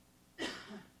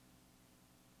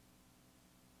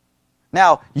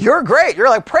 Now, you're great. You're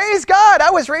like, praise God,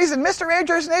 I was raised in Mr.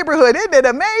 Rogers' Neighborhood. Isn't it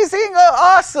amazing?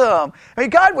 Awesome. I mean,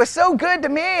 God was so good to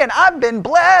me, and I've been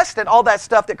blessed, and all that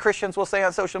stuff that Christians will say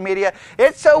on social media.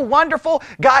 It's so wonderful.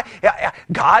 God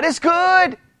is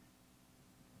good.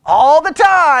 All the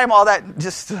time. All that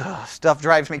just stuff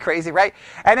drives me crazy, right?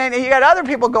 And then you got other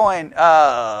people going,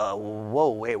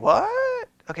 whoa, wait, what?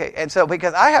 Okay, and so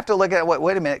because I have to look at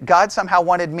wait a minute, God somehow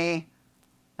wanted me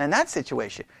in that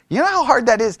situation. You know how hard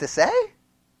that is to say?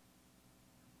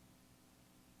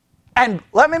 And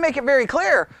let me make it very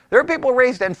clear. There are people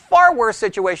raised in far worse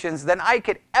situations than I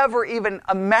could ever even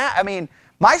imagine. I mean,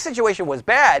 my situation was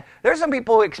bad. There's some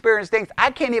people who experience things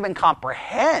I can't even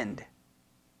comprehend.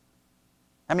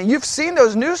 I mean, you've seen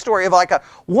those news stories of like a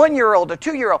 1-year-old, a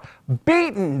 2-year-old,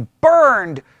 beaten,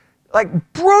 burned,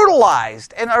 like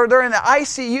brutalized, and they're in the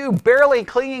ICU barely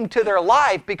clinging to their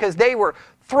life because they were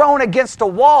thrown against a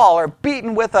wall or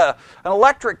beaten with an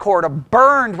electric cord or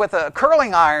burned with a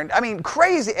curling iron. I mean,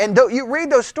 crazy. And you read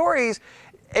those stories,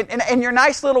 in your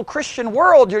nice little Christian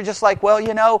world, you're just like,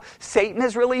 well, Satan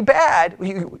is really bad.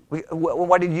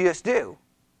 What did you just do?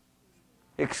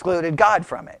 Excluded God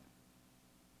from it.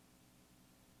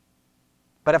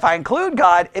 But if I include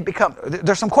God,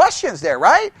 there's some questions there,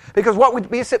 right? Because what would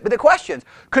be the questions?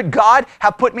 Could God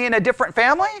have put me in a different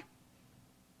family?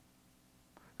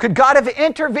 Could God have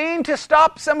intervened to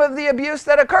stop some of the abuse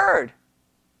that occurred?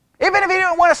 Even if he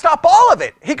didn't want to stop all of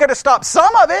it, he could have stopped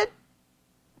some of it.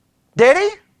 Did he?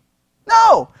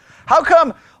 No. How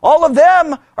come all of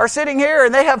them are sitting here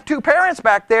and they have 2 parents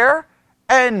back there,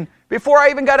 and before I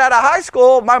even got out of high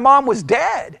school, my mom was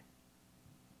dead?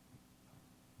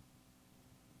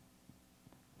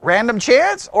 Random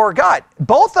chance or God?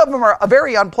 Both of them are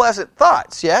very unpleasant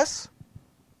thoughts, yes?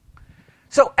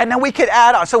 So, and then we could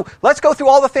add on. So let's go through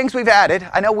all the things we've added.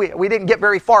 I know we didn't get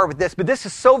very far with this, but this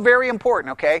is so very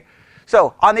important, okay?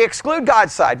 So on the exclude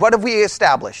God side, what have we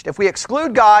established? If we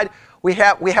exclude God, we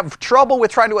have trouble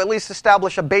with trying to at least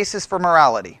establish a basis for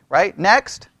morality, right?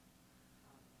 Next.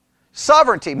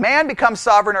 Sovereignty. Man becomes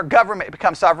sovereign or government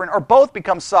becomes sovereign or both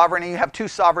become sovereign, and you have two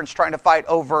sovereigns trying to fight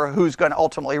over who's going to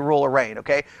ultimately rule or reign,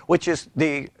 okay? Which is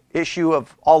the issue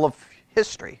of all of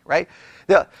history, right?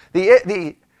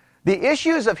 The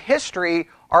issues of history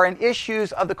are in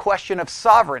issues of the question of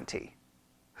sovereignty.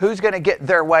 Who's going to get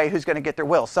their way? Who's going to get their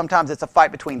will? Sometimes it's a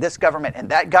fight between this government and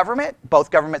that government,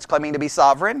 both governments claiming to be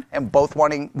sovereign and both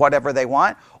wanting whatever they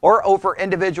want, or over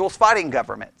individuals fighting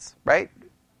governments, right?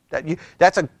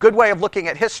 That's a good way of looking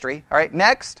at history. All right,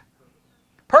 next.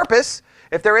 Purpose.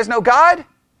 If there is no God,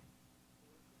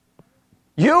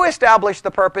 you establish the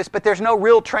purpose, but there's no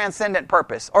real transcendent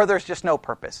purpose, or there's just no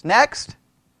purpose. Next.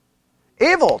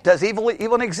 Evil. Does evil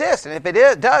exist? And if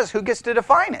it does, who gets to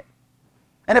define it?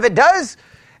 And if it does,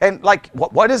 and like,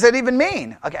 what does it even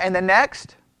mean? Okay, and the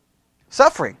next,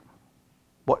 suffering.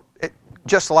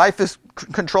 Just life is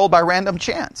controlled by random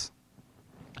chance.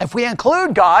 If we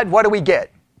include God, what do we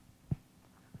get?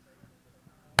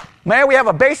 Man, we have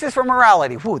a basis for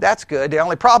morality. Whew, that's good. The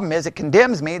only problem is it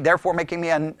condemns me, therefore making me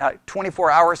a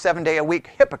 24-hour, 7-day-a-week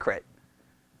hypocrite.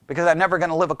 Because I'm never going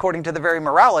to live according to the very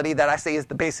morality that I say is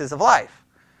the basis of life.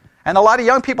 And a lot of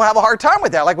young people have a hard time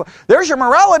with that. Like, well, there's your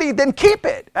morality, then keep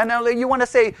it. And you want to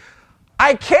say,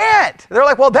 I can't. They're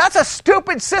like, well, that's a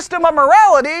stupid system of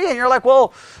morality. And you're like,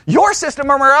 well, your system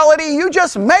of morality you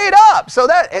just made up.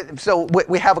 So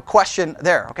we have a question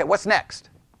there. Okay, what's next?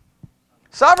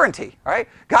 Sovereignty, all right?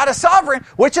 God is sovereign,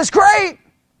 which is great.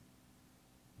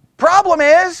 Problem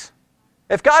is,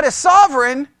 if God is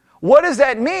sovereign, what does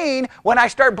that mean when I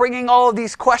start bringing all of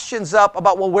these questions up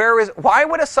about, well, why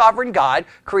would a sovereign God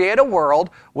create a world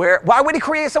why would he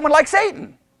create someone like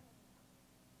Satan?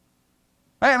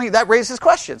 Right? I mean, that raises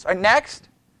questions. All right, next.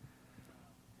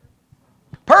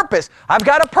 Purpose. I've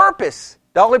got a purpose.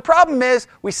 The only problem is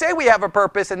we say we have a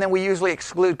purpose and then we usually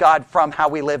exclude God from how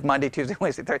we live Monday, Tuesday,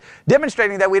 Wednesday, Thursday,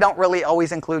 demonstrating that we don't really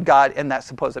always include God in that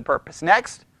supposed purpose.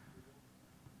 Next.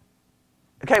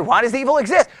 Okay, why does evil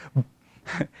exist?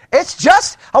 I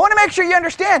want to make sure you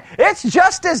understand, it's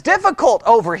just as difficult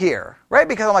over here, right?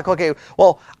 Because I'm like, okay,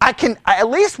 well, at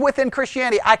least within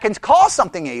Christianity, I can call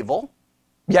something evil.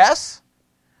 Yes.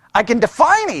 I can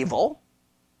define evil.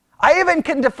 I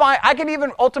can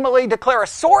even ultimately declare a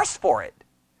source for it.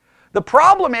 The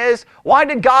problem is, why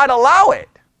did God allow it?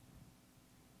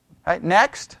 All right,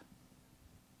 next.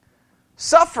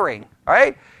 Suffering, all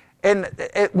right? And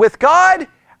with God,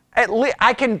 at least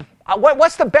I can...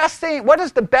 What's the best thing? What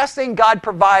is the best thing God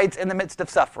provides in the midst of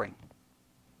suffering?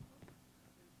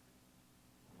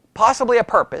 Possibly a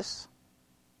purpose,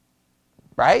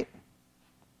 right?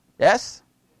 Yes?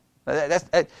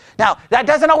 Now, that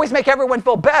doesn't always make everyone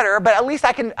feel better, but at least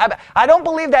I don't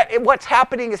believe that what's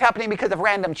happening is happening because of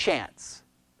random chance.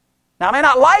 Now, I may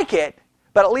not like it,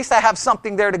 but at least I have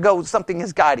something there to go, something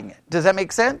is guiding it. Does that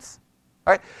make sense?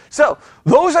 All right. So,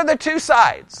 those are the two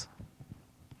sides.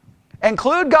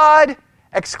 Include God,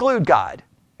 exclude God.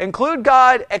 Include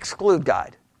God, exclude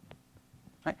God.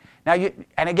 Right? Now,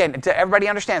 and again, everybody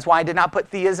understands why I did not put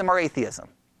theism or atheism.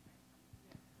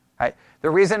 Right? The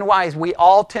reason why is we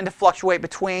all tend to fluctuate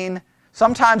between,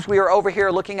 sometimes we are over here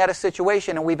looking at a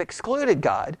situation and we've excluded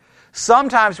God.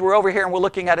 Sometimes we're over here and we're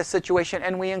looking at a situation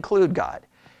and we include God.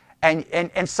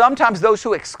 And sometimes those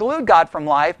who exclude God from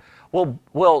life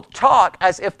will talk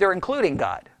as if they're including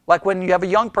God. Like when you have a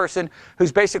young person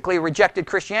who's basically rejected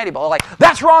Christianity, but like,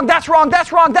 that's wrong, that's wrong,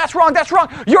 that's wrong, that's wrong, that's wrong.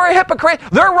 You're a hypocrite,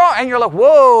 they're wrong. And you're like,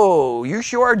 whoa, you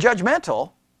sure are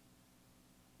judgmental.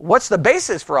 What's the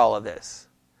basis for all of this?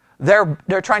 They're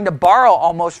trying to borrow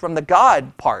almost from the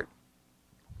God part.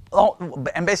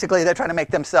 And basically they're trying to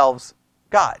make themselves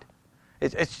God.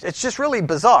 It's just really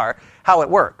bizarre how it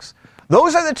works.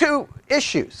 Those are the two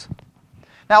issues.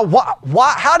 Now,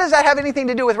 how does that have anything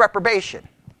to do with reprobation?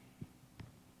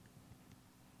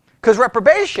 Because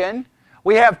reprobation,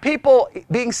 we have people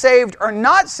being saved or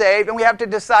not saved, and we have to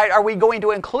decide, are we going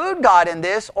to include God in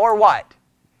this or what?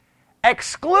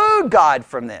 Exclude God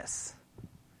from this.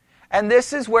 And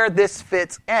this is where this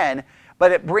fits in,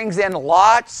 but it brings in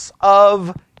lots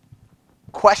of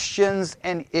questions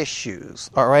and issues,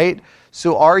 all right?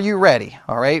 So are you ready?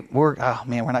 All right? We're not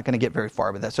going to get very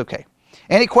far, but that's okay.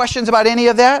 Any questions about any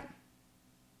of that?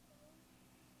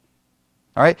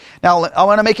 All right. Now, I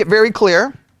want to make it very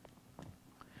clear.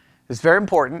 It's very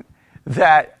important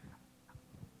that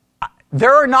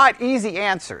there are not easy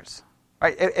answers.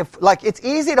 Right? Like it's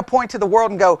easy to point to the world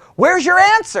and go, "Where's your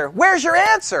answer? Where's your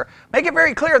answer?" Make it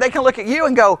very clear. They can look at you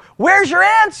and go, "Where's your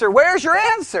answer? Where's your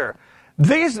answer?"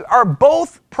 These are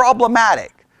both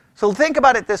problematic. So think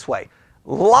about it this way.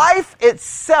 Life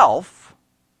itself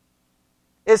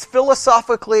is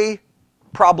philosophically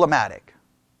problematic.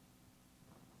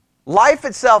 Life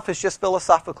itself is just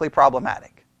philosophically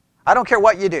problematic. I don't care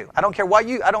what you do. I don't care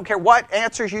what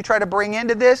answers you try to bring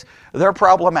into this, they're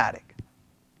problematic.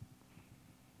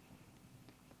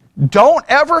 Don't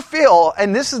ever feel,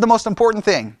 and this is the most important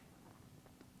thing,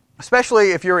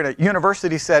 especially if you're in a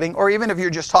university setting or even if you're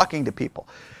just talking to people.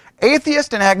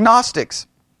 Atheists and agnostics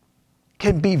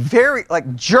can be very,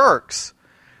 like, jerks.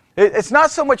 It's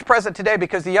not so much present today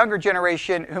because the younger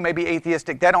generation who may be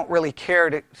atheistic, they don't really care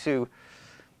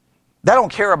they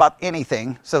don't care about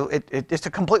anything. So it's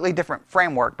a completely different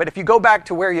framework. But if you go back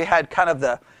to where you had kind of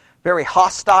the very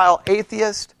hostile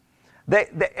atheist,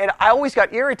 and I always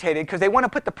got irritated because they want to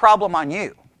put the problem on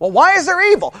you. Well, why is there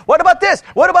evil? What about this?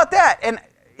 What about that? And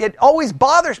it always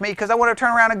bothers me because I want to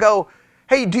turn around and go,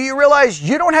 hey, do you realize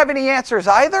you don't have any answers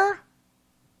either?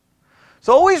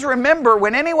 So always remember,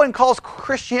 when anyone calls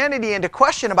Christianity into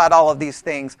question about all of these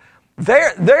things,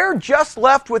 they're just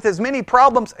left with as many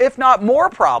problems, if not more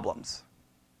problems.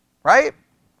 Right?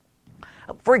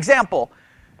 For example,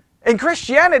 in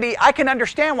Christianity, I can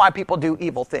understand why people do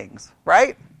evil things,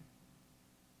 right?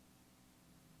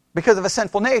 Because of a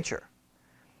sinful nature.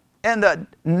 In the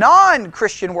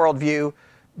non-Christian worldview,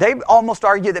 they almost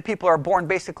argue that people are born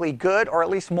basically good or at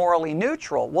least morally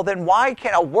neutral. Well, then why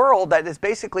can a world that is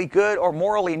basically good or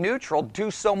morally neutral do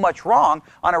so much wrong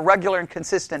on a regular and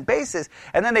consistent basis?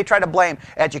 And then they try to blame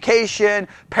education,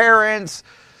 parents.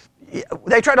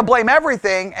 They try to blame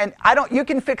everything. And you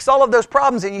can fix all of those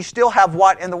problems and you still have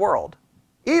what in the world?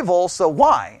 Evil, so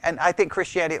why? And I think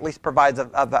Christianity at least provides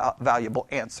a valuable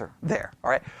answer there, all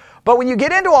right? But when you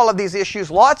get into all of these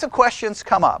issues, lots of questions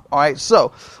come up, all right?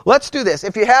 So let's do this.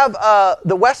 If you have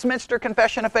the Westminster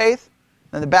Confession of Faith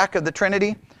in the back of the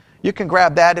Trinity, you can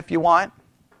grab that if you want.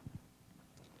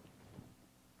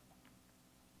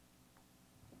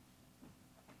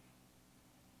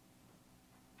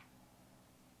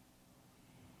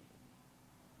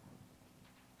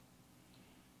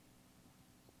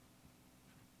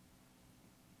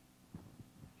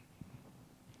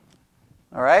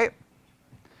 All right?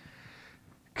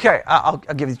 Okay, I'll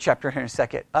give you the chapter here in a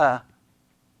second. I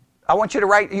want you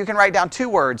to you can write down 2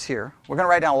 words here. We're going to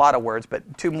write down a lot of words,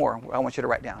 but 2 more I want you to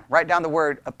write down. Write down the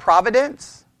word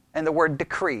providence and the word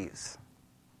decrees.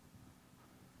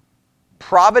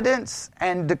 Providence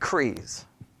and decrees.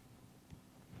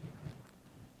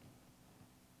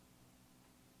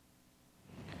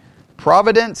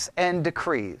 Providence and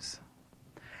decrees.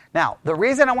 Now, the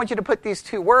reason I want you to put these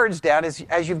 2 words down is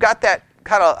as you've got that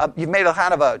you've made a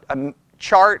kind of a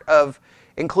chart of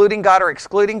including God or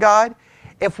excluding God.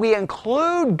 If we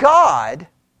include God,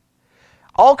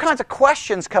 all kinds of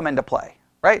questions come into play,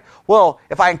 right? Well,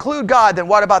 if I include God, then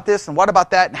what about this and what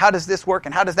about that and how does this work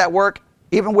and how does that work?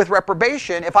 Even with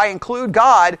reprobation, if I include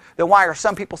God, then why are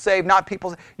some people saved, not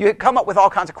people saved? You come up with all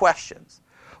kinds of questions.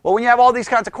 Well, when you have all these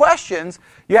kinds of questions,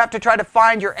 you have to try to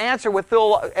find your answer with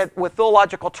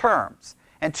theological terms.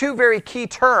 And 2 very key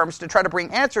terms to try to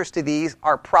bring answers to these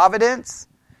are providence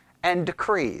and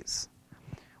decrees.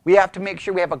 We have to make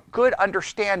sure we have a good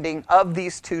understanding of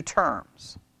these 2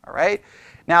 terms. All right?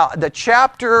 Now, the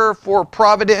chapter for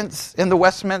providence in the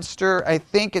Westminster, I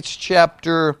think it's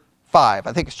chapter 5.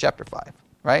 I think it's chapter 5,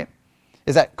 right?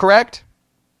 Is that correct?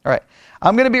 All right.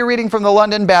 I'm going to be reading from the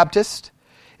London Baptist.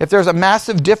 If there's a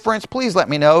massive difference, please let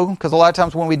me know, because a lot of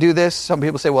times when we do this, some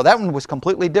people say, well, that one was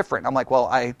completely different. I'm like, well,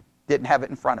 I didn't have it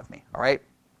in front of me, all right?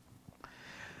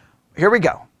 Here we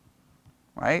go,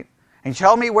 right? And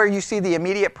tell me where you see the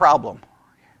immediate problem,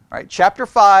 right? Chapter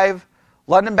 5,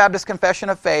 London Baptist Confession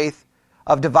of Faith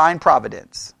of Divine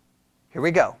Providence. Here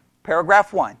we go.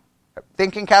 Paragraph 1.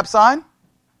 Thinking caps on?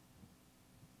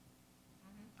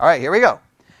 All right, here we go.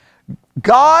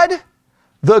 God,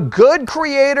 the good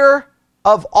creator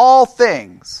of all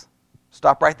things.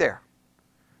 Stop right there.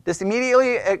 This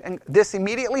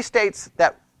immediately states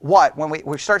that what? When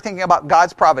we start thinking about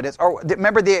God's providence, or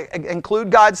remember the include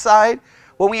God side?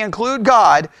 When we include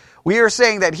God, we are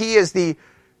saying that He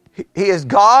is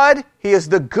God, He is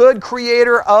the good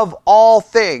creator of all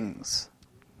things.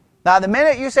 Now, the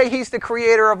minute you say He's the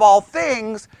creator of all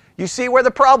things, you see where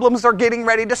the problems are getting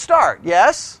ready to start,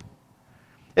 yes?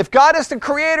 If God is the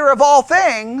creator of all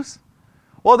things,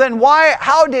 well then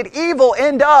how did evil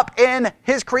end up in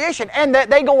His creation? And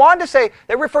that they go on to say,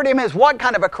 they refer to Him as what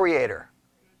kind of a creator?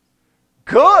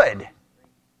 Good.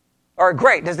 Or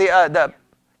great. Does the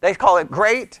They call it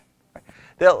great.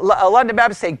 The London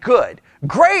Baptists say good.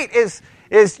 Great is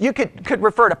you could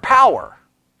refer to power.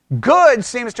 Good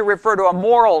seems to refer to a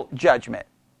moral judgment.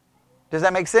 Does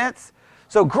that make sense?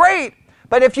 So great,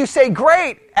 but if you say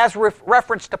great as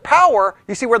reference to power,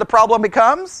 you see where the problem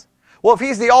becomes? Well, if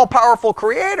he's the all-powerful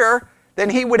creator, then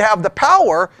he would have the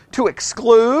power to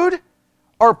exclude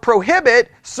or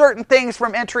prohibit certain things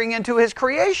from entering into his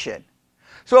creation.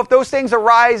 So if those things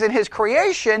arise in his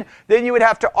creation, then you would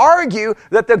have to argue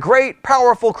that the great,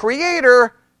 powerful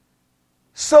creator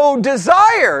so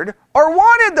desired or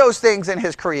wanted those things in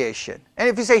his creation. And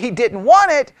if you say he didn't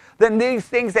want it, then these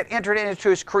things that entered into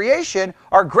his creation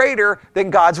are greater than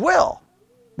God's will,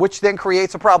 which then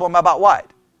creates a problem about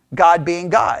what? God being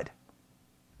God.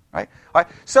 Right? All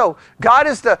right. So God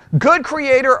is the good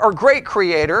creator or great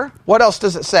creator. What else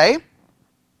does it say?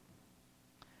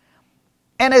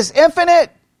 And his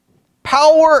infinite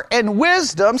power and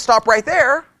wisdom, stop right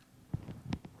there.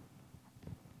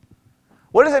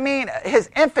 What does it mean, his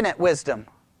infinite wisdom?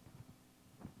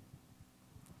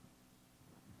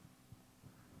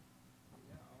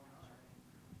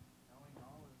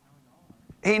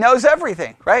 He knows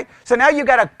everything, right? So now you've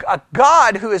got a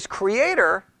God who is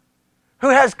creator, who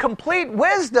has complete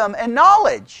wisdom and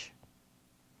knowledge.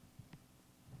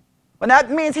 Well,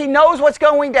 that means he knows what's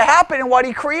going to happen and what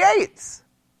he creates.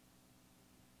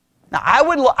 Now, I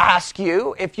would ask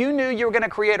you, if you knew you were going to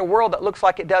create a world that looks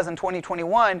like it does in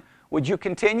 2021, would you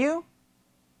continue?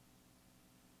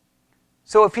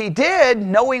 So if he did,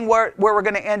 knowing where we're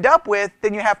going to end up with,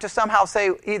 then you have to somehow say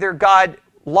either God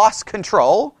lost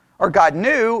control or God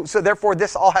knew, so therefore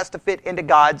this all has to fit into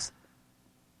God's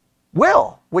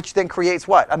will, which then creates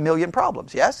what? A million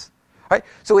problems, yes? All right?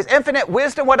 So his infinite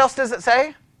wisdom, what else does it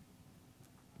say?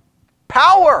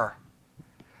 Power.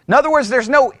 In other words, there's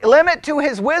no limit to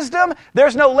his wisdom,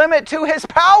 there's no limit to his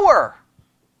power.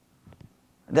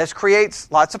 This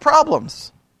creates lots of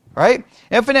problems, right?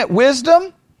 Infinite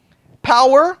wisdom,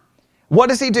 power. What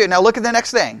does he do? Now look at the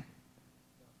next thing.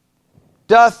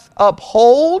 Doth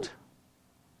uphold,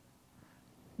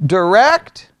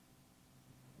 direct,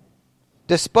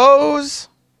 dispose,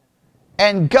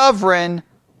 and govern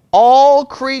all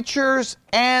creatures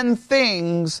and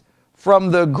things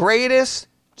from the greatest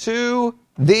to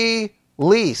the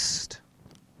least.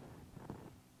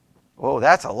 Oh,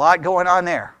 that's a lot going on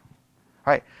there.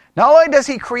 All right. Not only does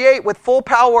he create with full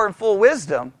power and full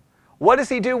wisdom, what does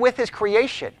he do with his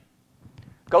creation?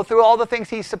 Go through all the things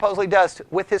he supposedly does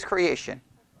with his creation.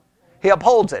 He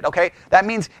upholds it, okay? That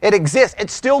means it exists.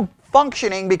 It's still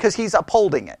functioning because he's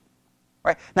upholding it.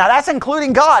 Right? Now that's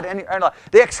including God. And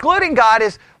the excluding God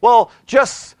is, well,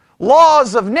 just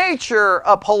laws of nature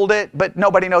uphold it, but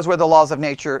nobody knows where the laws of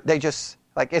nature, they just,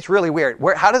 like, it's really weird.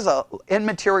 How does an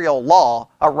immaterial law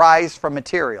arise from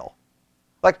material?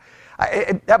 Like,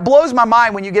 that blows my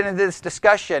mind when you get into this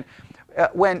discussion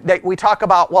when we talk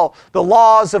about, well, the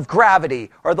laws of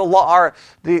gravity or the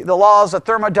laws of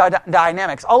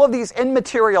thermodynamics, all of these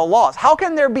immaterial laws. How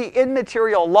can there be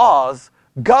immaterial laws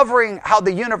governing how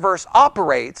the universe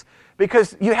operates?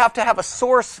 Because you have to have a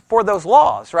source for those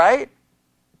laws, right?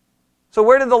 So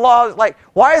where did the laws, like,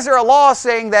 why is there a law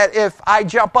saying that if I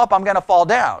jump up, I'm going to fall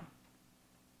down?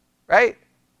 Right?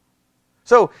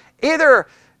 So either,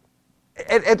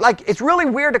 it's really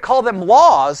weird to call them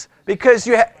laws because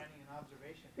you have,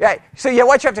 yeah, so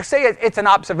what you have to say is it's an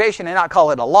observation and not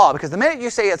call it a law. Because the minute you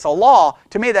say it's a law,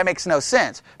 to me that makes no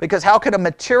sense. Because how could a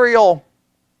material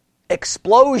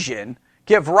explosion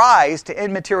give rise to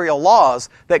immaterial laws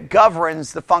that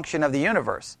governs the function of the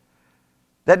universe?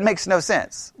 That makes no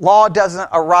sense. Law doesn't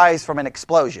arise from an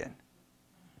explosion.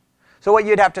 So what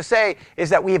you'd have to say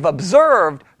is that we've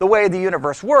observed the way the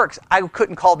universe works. I would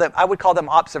call them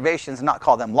observations and not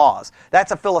call them laws.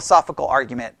 That's a philosophical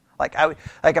argument. Like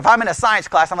if I'm in a science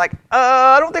class, I'm like,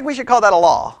 I don't think we should call that a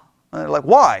law. And they're like,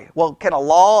 why? Well, can a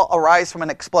law arise from an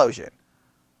explosion?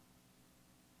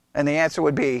 And the answer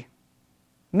would be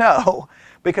no,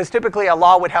 because typically a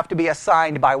law would have to be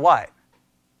assigned by what?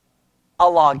 A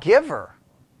lawgiver.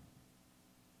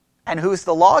 And who's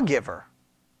the lawgiver?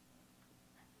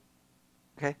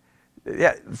 Okay,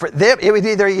 yeah, for them it would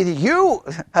either you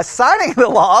assigning the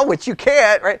law, which you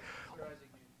can't, right?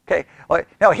 Okay, well,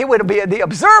 no, he would be the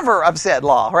observer of said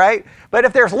law, right? But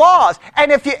if there's laws,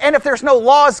 and if there's no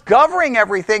laws governing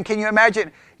everything, can you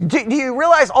imagine? Do you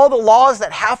realize all the laws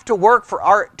that have to work for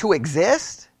art to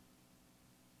exist?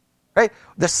 Right?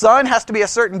 The sun has to be a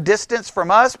certain distance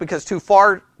from us because too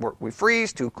far we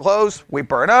freeze, too close we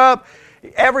burn up.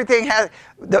 Everything has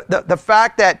the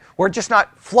fact that we're just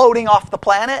not floating off the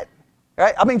planet.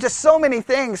 Right? I mean, just so many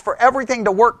things for everything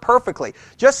to work perfectly.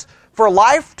 Just for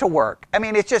life to work. I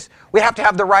mean, it's just, we have to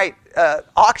have the right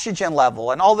oxygen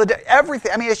level and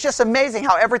everything. I mean, it's just amazing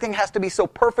how everything has to be so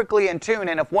perfectly in tune.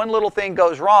 And if one little thing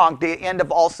goes wrong, the end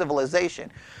of all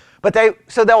civilization.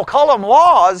 So they'll call them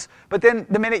laws, but then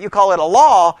the minute you call it a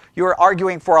law, you're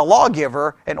arguing for a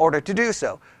lawgiver in order to do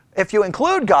so. If you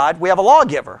include God, we have a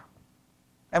lawgiver.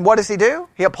 And what does he do?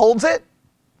 He upholds it,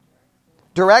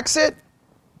 directs it,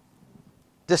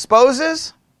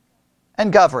 disposes,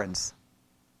 and governs.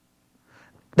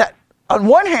 That, on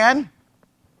one hand,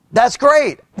 that's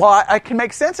great. Well, I can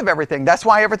make sense of everything. That's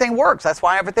why everything works. That's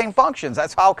why everything functions.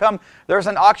 That's how come there's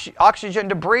an oxygen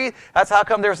to breathe. That's how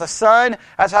come there's a sun.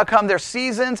 That's how come there's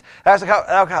seasons. That's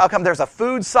how come there's a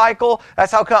food cycle.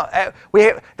 That's how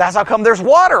come there's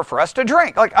water for us to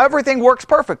drink. Like, everything works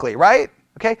perfectly, right?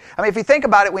 Okay? I mean, if you think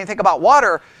about it, when you think about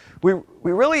water,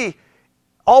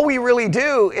 all we really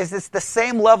do is it's the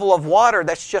same level of water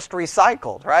that's just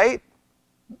recycled, right?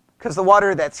 Because the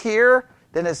water that's here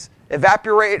then is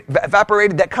evaporated,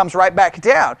 that comes right back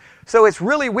down. So it's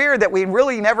really weird that we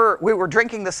were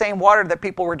drinking the same water that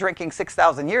people were drinking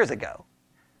 6,000 years ago.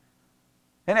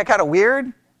 Isn't that kind of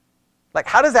weird? Like,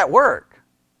 how does that work?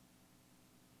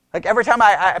 Like, every time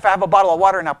if I have a bottle of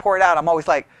water and I pour it out, I'm always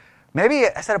like, maybe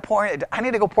instead of pouring it, I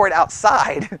need to go pour it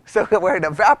outside so that we're going to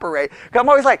evaporate. I'm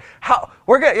always like,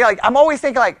 I'm always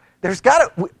thinking like,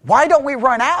 why don't we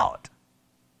run out?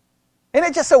 Isn't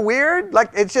it just so weird? Like,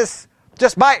 it's just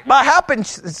by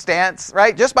happenstance,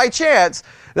 right? Just by chance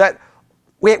that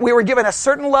we were given a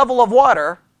certain level of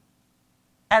water,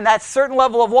 and that certain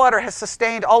level of water has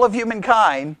sustained all of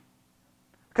humankind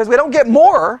because we don't get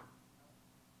more.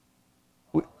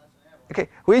 Okay,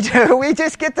 we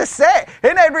just get to say.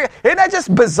 Isn't that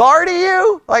just bizarre to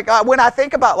you? Like, when I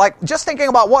think about, just thinking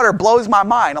about water blows my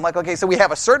mind. I'm like, okay, so we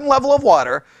have a certain level of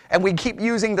water, and we keep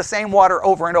using the same water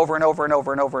over and over and over and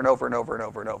over and over and over and over and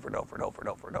over and over and over and over and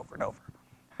over and over and over.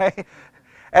 Right?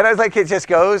 And I was like, it just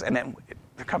goes, and then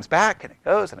it comes back, and it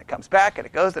goes, and it comes back, and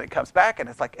it goes, and it comes back, and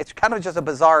it's like, it's kind of just a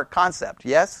bizarre concept,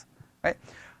 yes? Right?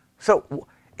 So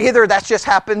either that just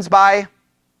happens by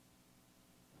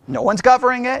no one's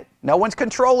governing it. No one's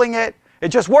controlling it. It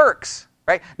just works,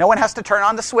 right? No one has to turn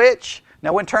on the switch.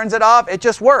 No one turns it off. It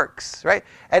just works, right?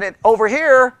 And over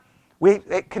here,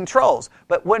 it controls.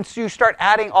 But once you start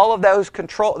adding all of those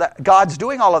God's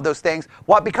doing all of those things,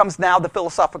 what becomes now the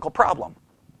philosophical problem?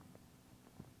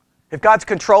 If God's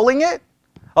controlling it,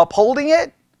 upholding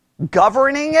it,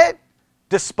 governing it,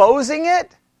 disposing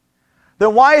it,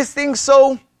 then why is things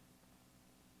so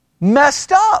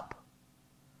messed up?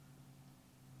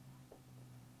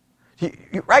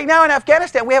 Right now in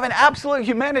Afghanistan, we have an absolute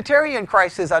humanitarian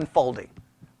crisis unfolding.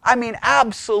 I mean,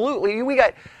 absolutely.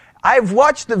 I've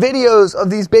watched the videos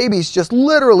of these babies just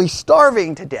literally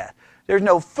starving to death. There's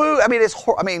no food.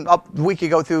 We could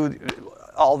go through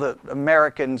all the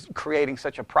Americans creating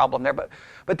such a problem there, but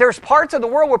there's parts of the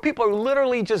world where people are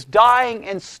literally just dying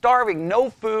and starving. No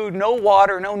food, no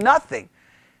water, no nothing.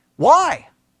 Why?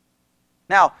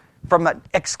 Now,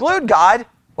 exclude God,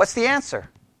 what's the answer?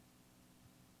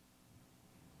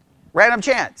 Random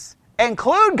chance.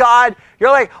 Include God, you're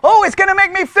like, oh, it's going to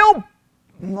make me feel...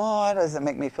 No, it doesn't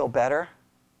make me feel better.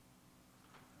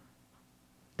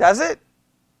 Does it?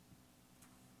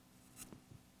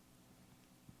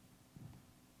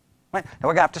 Right, now we're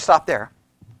going to have to stop there.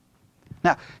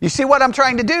 Now, you see what I'm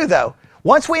trying to do, though?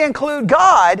 Once we include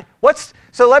God,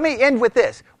 so let me end with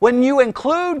this. When you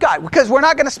include God, because we're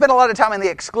not going to spend a lot of time on the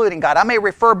excluding God. I may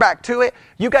refer back to it.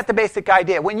 You got the basic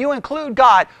idea. When you include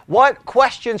God, what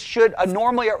questions should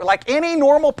like any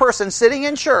normal person sitting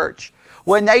in church,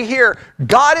 when they hear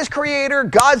God is creator,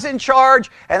 God's in charge,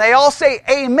 and they all say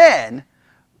amen,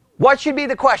 what should be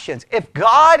the questions? If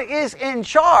God is in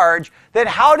charge, then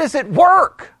how does it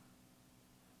work?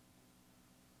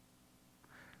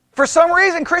 For some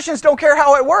reason, Christians don't care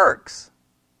how it works.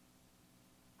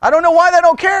 I don't know why they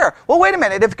don't care. Well, wait a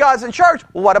minute. If God's in charge,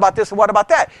 well, what about this and what about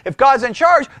that? If God's in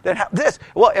charge, then this.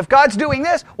 Well, if God's doing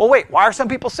this, well, wait, why are some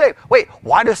people saved? Wait,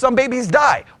 why do some babies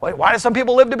die? Wait, why do some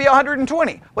people live to be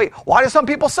 120? Wait, why do some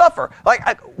people suffer? Like,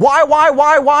 why?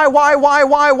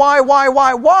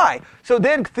 So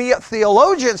then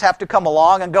theologians have to come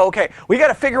along and go, okay, we got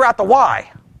to figure out the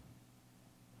why.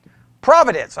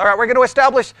 Providence. All right, we're going to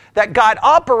establish that God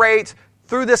operates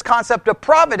through this concept of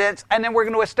providence, and then we're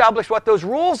going to establish what those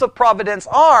rules of providence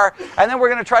are, and then we're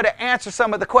going to try to answer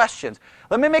some of the questions.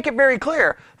 Let me make it very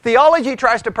clear. Theology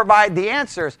tries to provide the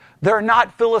answers. They're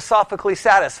not philosophically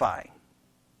satisfying.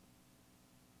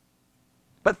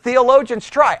 But theologians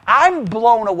try. I'm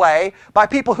blown away by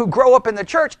people who grow up in the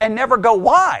church and never go,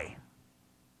 why?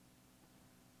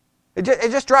 It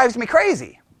just drives me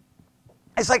crazy.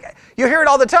 It's like, you hear it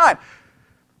all the time.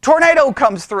 Tornado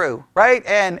comes through, right?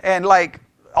 And like,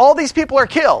 all these people are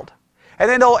killed. And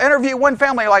then they'll interview one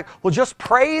family like, well, just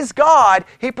praise God,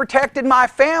 He protected my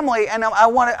family. And I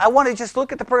want to just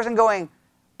look at the person going,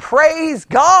 praise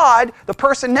God, the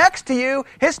person next to you,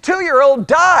 his 2-year-old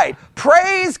died.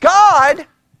 Praise God.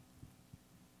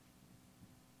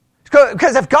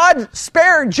 Because if God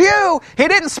spared you, He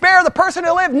didn't spare the person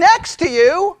who lived next to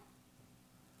you.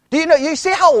 Do you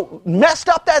see how messed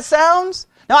up that sounds?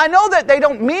 Now, I know that they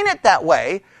don't mean it that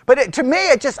way, but to me,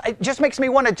 it just makes me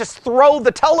want to just throw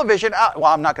the television out.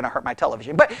 Well, I'm not going to hurt my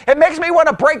television, but it makes me want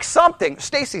to break something.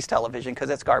 Stacy's television, because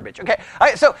it's garbage, okay?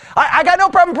 So I got no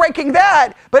problem breaking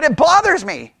that, but it bothers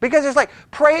me, because it's like,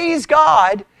 praise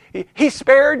God, He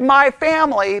spared my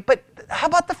family, but how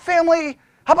about the family,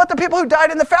 how about the people who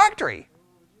died in the factory?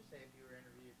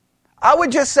 I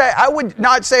would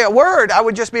not say a word. I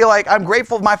would just be like, I'm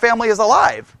grateful my family is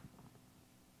alive.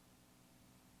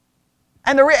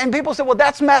 And people say, well,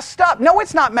 that's messed up. No,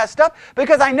 it's not messed up,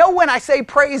 because I know when I say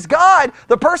praise God,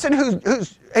 the person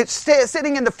who's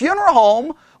sitting in the funeral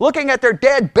home looking at their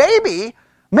dead baby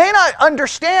may not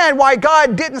understand why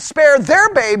God didn't spare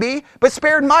their baby, but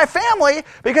spared my family,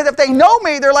 because if they know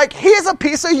me, they're like, he's a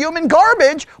piece of human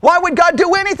garbage. Why would God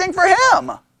do anything for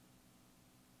him?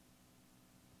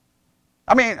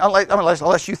 I mean,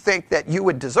 unless you think that you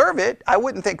would deserve it, I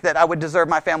wouldn't think that I would deserve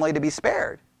my family to be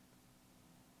spared.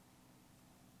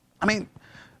 I mean,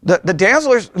 the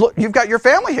Danzlers, look, you've got your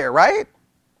family here, right?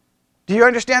 Do you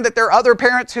understand that there are other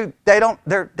parents who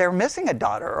they're missing a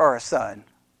daughter or a son?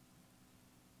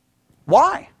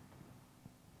 Why?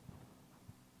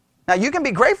 Now, you can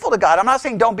be grateful to God. I'm not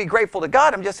saying don't be grateful to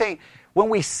God. I'm just saying when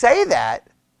we say that,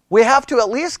 we have to at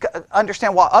least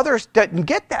understand why others didn't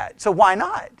get that. So why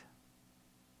not?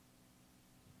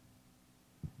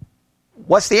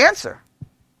 What's the answer?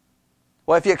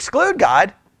 Well, if you exclude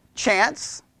God,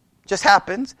 chance just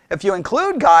happens. If you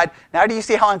include God, now do you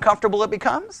see how uncomfortable it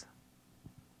becomes?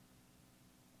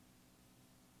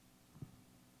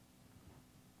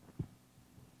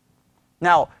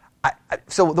 Now,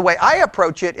 so the way I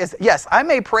approach it is, yes, I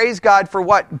may praise God for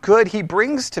what good He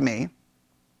brings to me,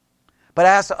 but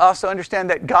I have to also understand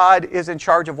that God is in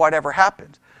charge of whatever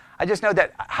happens. I just know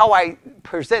that how I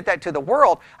present that to the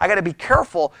world, I got to be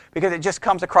careful, because it just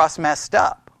comes across messed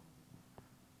up.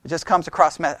 It just comes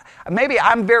across messed. Maybe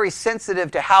I'm very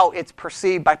sensitive to how it's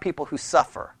perceived by people who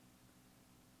suffer.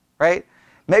 Right?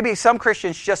 Maybe some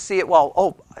Christians just see it,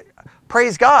 well,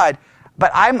 praise God,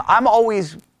 but I'm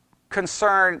always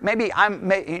concerned.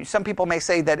 Some people may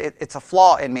say that it's a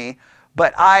flaw in me,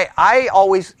 but I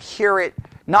always hear it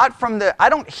I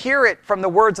don't hear it from the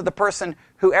words of the person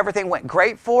who everything went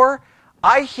great for.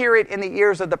 I hear it in the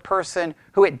ears of the person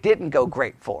who it didn't go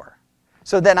great for.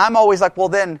 So then I'm always like, well,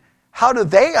 then how do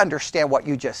they understand what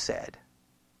you just said?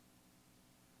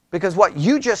 Because what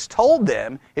you just told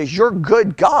them is your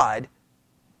good God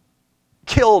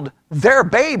killed their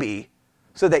baby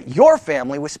so that your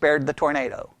family was spared the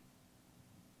tornado.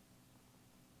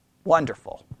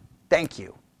 Wonderful. Thank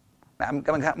you. I'm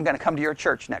going to come to your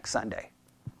church next Sunday.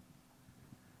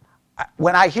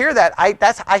 When I hear that,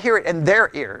 I hear it in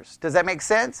their ears. Does that make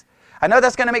sense? I know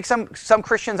that's going to make some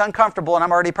Christians uncomfortable, and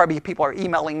I'm already probably people are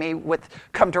emailing me with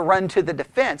come to run to the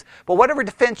defense. But whatever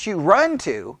defense you run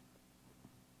to,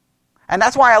 and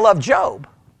that's why I love Job.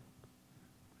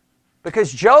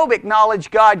 Because Job acknowledged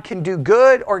God can do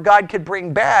good or God could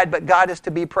bring bad, but God is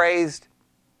to be praised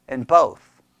in both.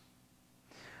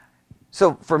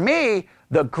 So for me,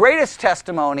 the greatest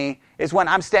testimony is when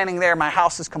I'm standing there, my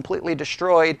house is completely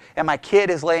destroyed, and my kid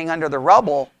is laying under the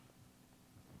rubble.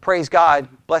 Praise God,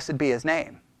 blessed be His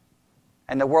name.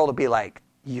 And the world will be like,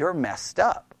 you're messed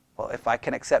up. Well, if I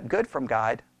can accept good from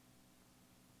God.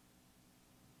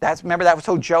 Remember, that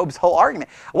was Job's whole argument.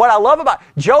 What I love about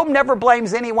Job never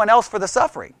blames anyone else for the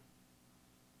suffering.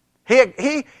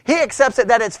 He accepts it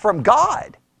that it's from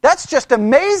God. That's just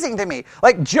amazing to me.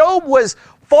 Like, Job was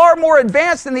far more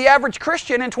advanced than the average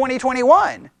Christian in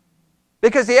 2021.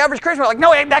 Because the average Christian was like,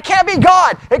 no, that can't be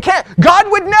God. It can't.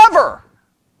 God would never.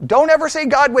 Don't ever say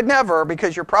God would never,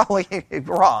 because you're probably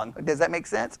wrong. Does that make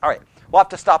sense? All right, we'll have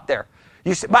to stop there.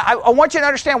 But I want you to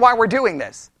understand why we're doing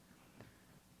this.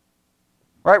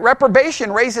 Right?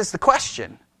 Reprobation raises the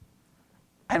question.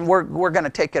 And we're going to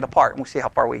take it apart, and we'll see how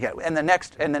far we get. In the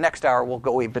next hour, we'll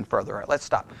go even further. All right, let's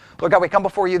stop. Lord God, we come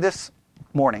before you this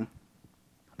morning.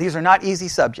 These are not easy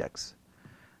subjects.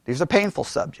 These are painful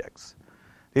subjects.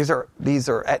 These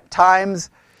are at times,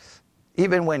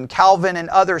 even when Calvin and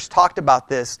others talked about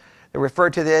this, they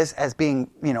referred to this as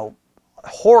being,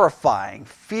 horrifying,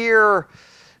 fear,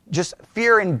 just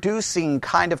fear-inducing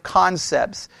kind of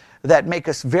concepts that make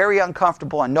us very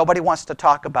uncomfortable and nobody wants to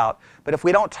talk about. But if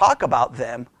we don't talk about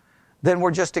them, then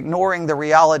we're just ignoring the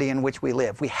reality in which we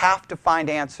live. We have to find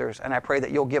answers, and I pray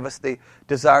that you'll give us the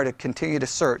desire to continue to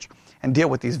search and deal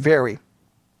with these very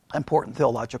important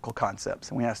theological concepts.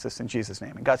 And we ask this in Jesus'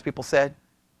 name. And God's people said...